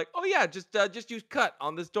kids are like, "Oh yeah, just use cut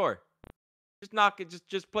on this door. Just knock it.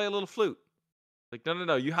 Just play a little flute." Like, no, no,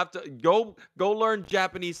 no. You have to go learn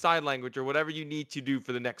Japanese sign language or whatever you need to do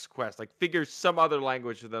for the next quest. Like, figure some other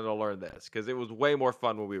language and then they'll learn this because it was way more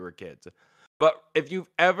fun when we were kids. But if you've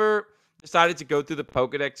ever decided to go through the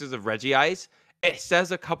Pokedexes of Reggie Ice, it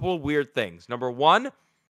says a couple of weird things. Number one,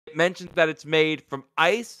 it mentions that it's made from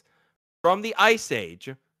ice from the Ice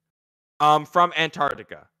Age, from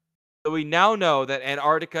Antarctica. So we now know that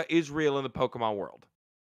Antarctica is real in the Pokemon world.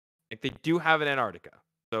 Like, they do have an Antarctica.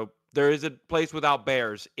 So there is a place without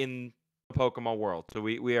bears in the Pokemon world. So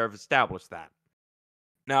we have established that.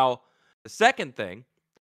 Now, the second thing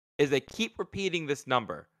is they keep repeating this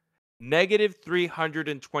number, negative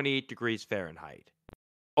 328 degrees Fahrenheit,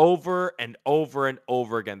 over and over and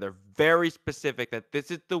over again. They're very specific that this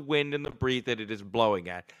is the wind and the breeze that it is blowing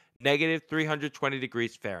at, negative 320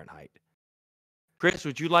 degrees Fahrenheit. Chris,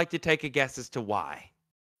 would you like to take a guess as to why?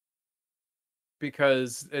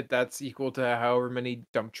 Because that's equal to however many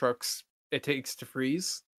dump trucks it takes to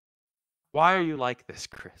freeze. Why are you like this,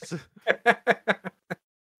 Chris?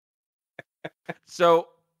 So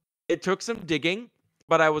it took some digging,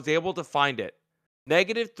 but I was able to find it.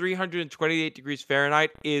 Negative 328 degrees Fahrenheit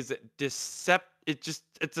is it's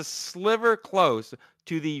a sliver close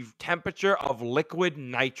to the temperature of liquid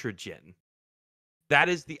nitrogen. That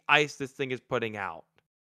is the ice this thing is putting out.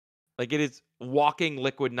 Like, it is walking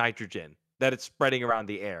liquid nitrogen that it's spreading around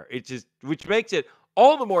the air. It's just, which makes it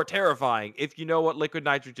all the more terrifying if you know what liquid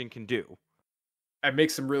nitrogen can do. I make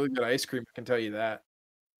some really good ice cream, I can tell you that.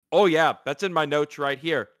 Oh, yeah, that's in my notes right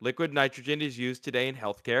here. Liquid nitrogen is used today in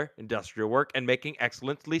healthcare, industrial work, and making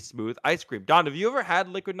excellently smooth ice cream. Don, have you ever had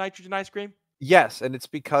liquid nitrogen ice cream? Yes, and it's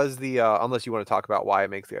because the unless you want to talk about why it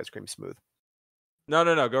makes the ice cream smooth. No,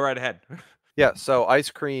 no, no. Go right ahead. Yeah, so ice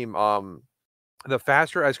cream, the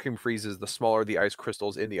faster ice cream freezes, the smaller the ice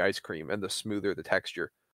crystals in the ice cream and the smoother the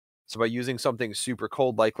texture. So by using something super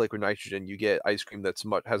cold like liquid nitrogen, you get ice cream that's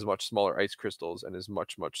has much smaller ice crystals and is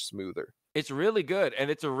much smoother. It's really good, and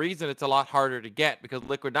it's a reason it's a lot harder to get because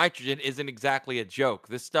liquid nitrogen isn't exactly a joke.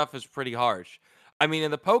 This stuff is pretty harsh. I mean,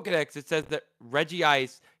 in the Pokedex, it says that Reggie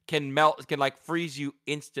Ice can like freeze you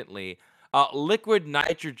instantly. Liquid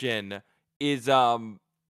nitrogen is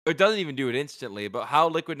it doesn't even do it instantly, but how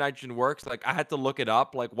liquid nitrogen works, like, I had to look it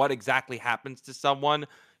up, like what exactly happens to someone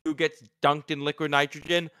who gets dunked in liquid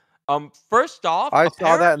nitrogen. First off, I saw that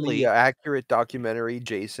in apparently, the accurate documentary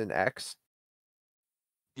Jason X.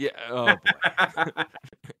 yeah. Oh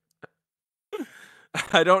boy.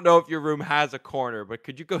 I don't know if your room has a corner, but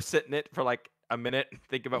could you go sit in it for like a minute and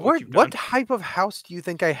think about what you've done? What type of house do you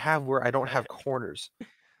think I have where I don't have corners?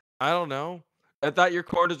 I don't know. I thought your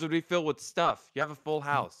corners would be filled with stuff. You have a full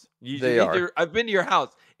house. They are. I've been to your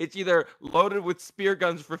house. It's either loaded with spear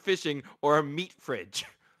guns for fishing or a meat fridge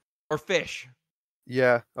or fish.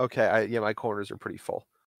 Yeah, okay. Yeah, my corners are pretty full.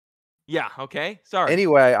 Yeah, okay. Sorry.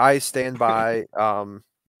 Anyway, I stand by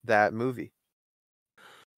that movie.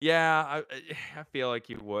 Yeah, I feel like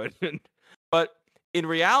you would. But in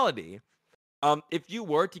reality, if you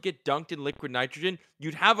were to get dunked in liquid nitrogen,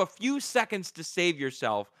 you'd have a few seconds to save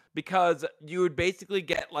yourself because you would basically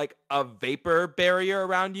get like a vapor barrier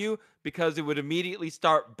around you because it would immediately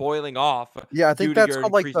start boiling off Yeah, I due think to that's your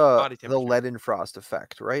called like increased body the temperature. lead and frost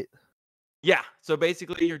effect, right? Yeah, so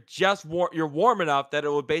basically you're just you're warm enough that it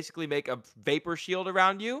will basically make a vapor shield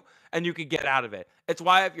around you and you can get out of it. It's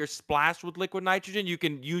why if you're splashed with liquid nitrogen, you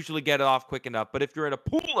can usually get it off quick enough. But if you're in a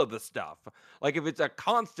pool of the stuff, like if it's a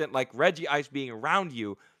constant like Reggie Ice being around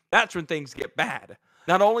you, that's when things get bad.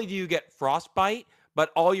 Not only do you get frostbite, but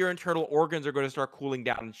all your internal organs are going to start cooling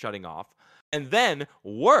down and shutting off. And then,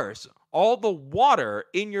 worse, all the water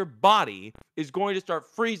in your body is going to start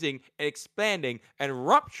freezing and expanding and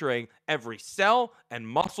rupturing every cell and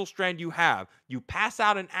muscle strand you have. You pass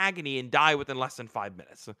out in agony and die within less than 5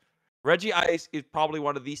 minutes. Reggie Ice is probably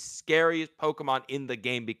one of the scariest Pokemon in the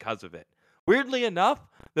game because of it. Weirdly enough,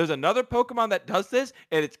 there's another Pokemon that does this,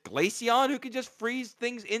 and it's Glaceon, who can just freeze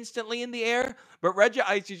things instantly in the air. But Reggie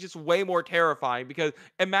Ice is just way more terrifying because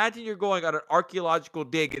imagine you're going on an archaeological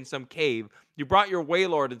dig in some cave. You brought your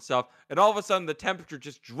Waylord and stuff, and all of a sudden the temperature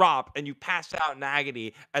just dropped, and you pass out in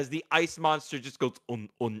agony as the ice monster just goes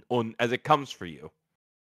as it comes for you.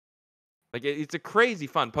 Like, it's a crazy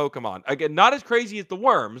fun Pokemon. Again, not as crazy as the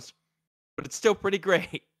worms, but it's still pretty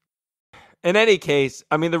great. In any case,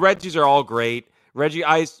 I mean, the Reggies are all great. Reggie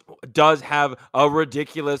Ice does have a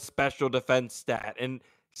ridiculous special defense stat, and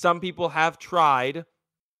some people have tried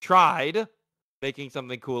making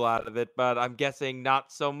something cool out of it, but I'm guessing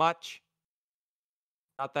not so much.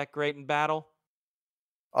 Not that great in battle.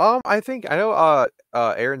 I think I know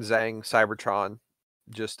Aaron Zhang Cybertron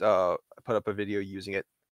just put up a video using it.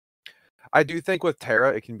 I do think with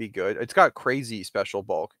Terra it can be good. It's got crazy special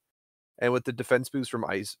bulk. And with the defense boost from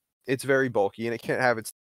Ice, it's very bulky and it can't have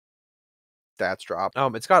its stats drop.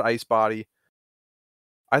 It's got Ice Body.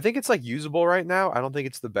 I think it's like usable right now. I don't think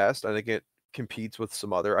it's the best. I think it competes with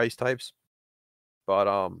some other ice types.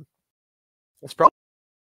 But it's probably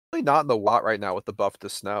not in the lot right now with the buff to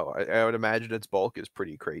snow. I would imagine its bulk is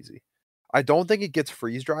pretty crazy. I don't think it gets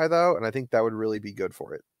freeze dry though, and I think that would really be good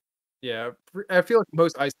for it. Yeah, I feel like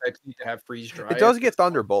most ice types need to have freeze dry. It does get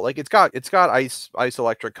Thunderbolt. Like it's got ice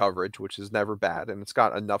electric coverage, which is never bad, and it's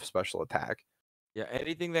got enough special attack. Yeah,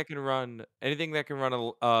 anything that can run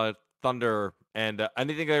a Thunder and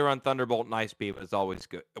anything that can run Thunderbolt and Ice Beam is always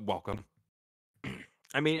good. Welcome.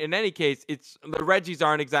 I mean, in any case, the Reggies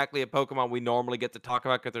aren't exactly a Pokemon we normally get to talk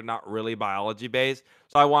about because they're not really biology based.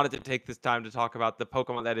 So I wanted to take this time to talk about the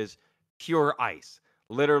Pokemon that is pure ice,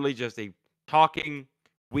 literally just a talking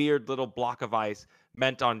weird little block of ice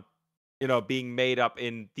meant on, being made up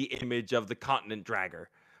in the image of the continent dragger.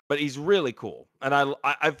 But he's really cool, and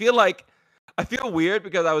I feel weird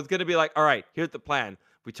because I was gonna be like, all right, here's the plan.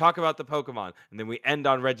 We talk about the Pokemon, and then we end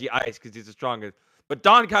on Reggie Ice because he's the strongest. But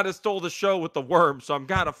Don kind of stole the show with the worm, so I'm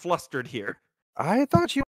kind of flustered here. I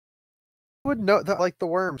thought you would know that, like the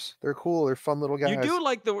worms. They're cool. They're fun little guys. You do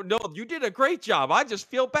like no, you did a great job. I just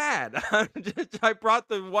feel bad. I brought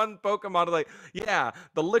the one Pokemon like, yeah,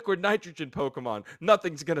 the liquid nitrogen Pokemon.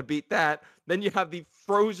 Nothing's gonna beat that. Then you have the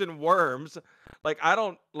frozen worms. Like I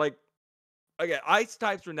don't like. Okay, ice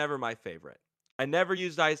types were never my favorite. I never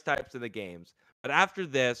used ice types in the games. But after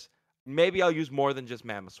this, maybe I'll use more than just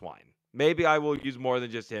Mamoswine. Maybe I will use more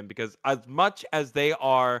than just him because as much as they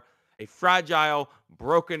are a fragile,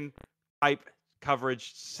 broken type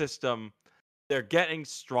coverage system, they're getting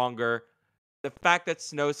stronger. The fact that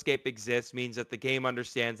Snowscape exists means that the game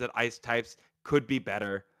understands that ice types could be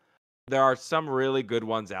better. There are some really good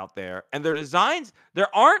ones out there. And their designs,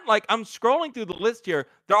 there aren't like, I'm scrolling through the list here.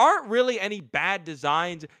 There aren't really any bad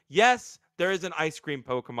designs. Yes, there is an ice cream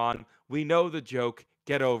Pokemon. We know the joke.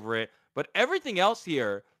 Get over it. But everything else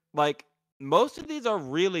here, like, most of these are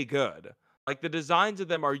really good. Like, the designs of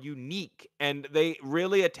them are unique. And they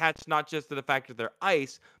really attach not just to the fact that they're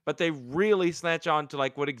ice, but they really slant on to,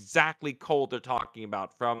 like, what exactly cold they're talking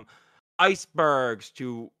about. From icebergs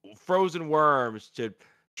to frozen worms to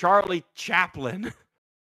Charlie Chaplin.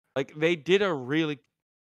 Like they did a really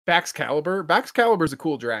Baxcalibur. Baxcalibur's a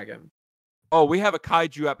cool dragon. Oh, we have a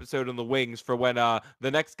kaiju episode in the wings for when the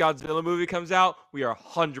next Godzilla movie comes out. We are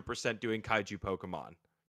 100% doing kaiju Pokemon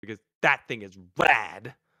because that thing is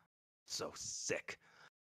rad. So sick.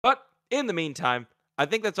 But in the meantime, I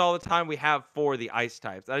think that's all the time we have for the ice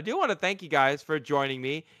types. I do want to thank you guys for joining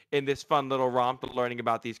me in this fun little romp of learning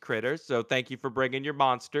about these critters. So thank you for bringing your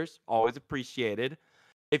monsters. Always appreciated.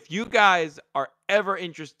 If you guys are ever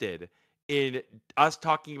interested in us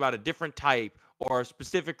talking about a different type or a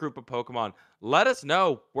specific group of Pokemon, let us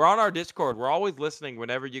know. We're on our Discord. We're always listening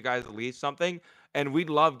whenever you guys leave something, and we'd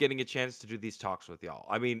love getting a chance to do these talks with y'all.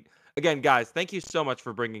 I mean, again, guys, thank you so much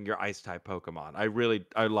for bringing your ice type Pokemon.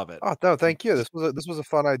 I love it. Oh no, thank you. This was a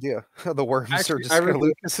fun idea. The worms Actually, are just gonna,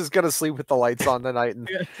 Lucas is gonna sleep with the lights on tonight, and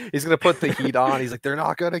he's gonna put the heat on. He's like, they're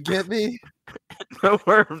not gonna get me. The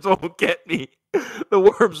worms won't get me. The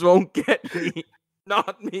worms won't get me.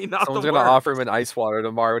 Not me, not Someone's the gonna worms. offer him an ice water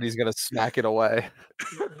tomorrow, and he's gonna smack it away.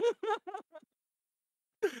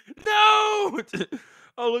 No!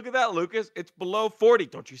 Oh, look at that, Lucas. It's below 40.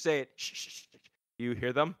 Don't you say it. Shh, shh, shh. You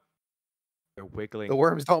hear them? They're wiggling. The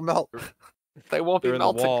worms don't melt. They won't They're be in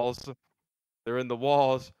melting. the walls. They're in the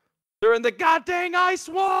walls. They're in the goddamn ice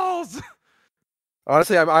walls.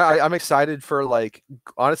 Honestly, I'm excited for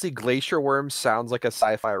honestly, Glacier Worms sounds like a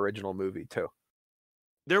sci-fi original movie too.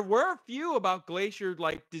 There were a few about glacier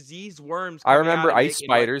disease worms. I remember Ice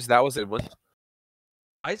Spiders. That was a good one.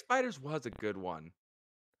 Ice Spiders was a good one.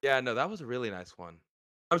 Yeah, no, that was a really nice one.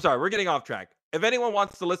 I'm sorry, we're getting off track. If anyone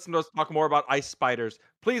wants to listen to us talk more about Ice Spiders,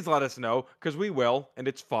 please let us know, because we will, and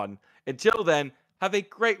it's fun. Until then, have a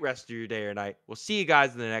great rest of your day or night. We'll see you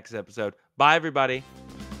guys in the next episode. Bye, everybody.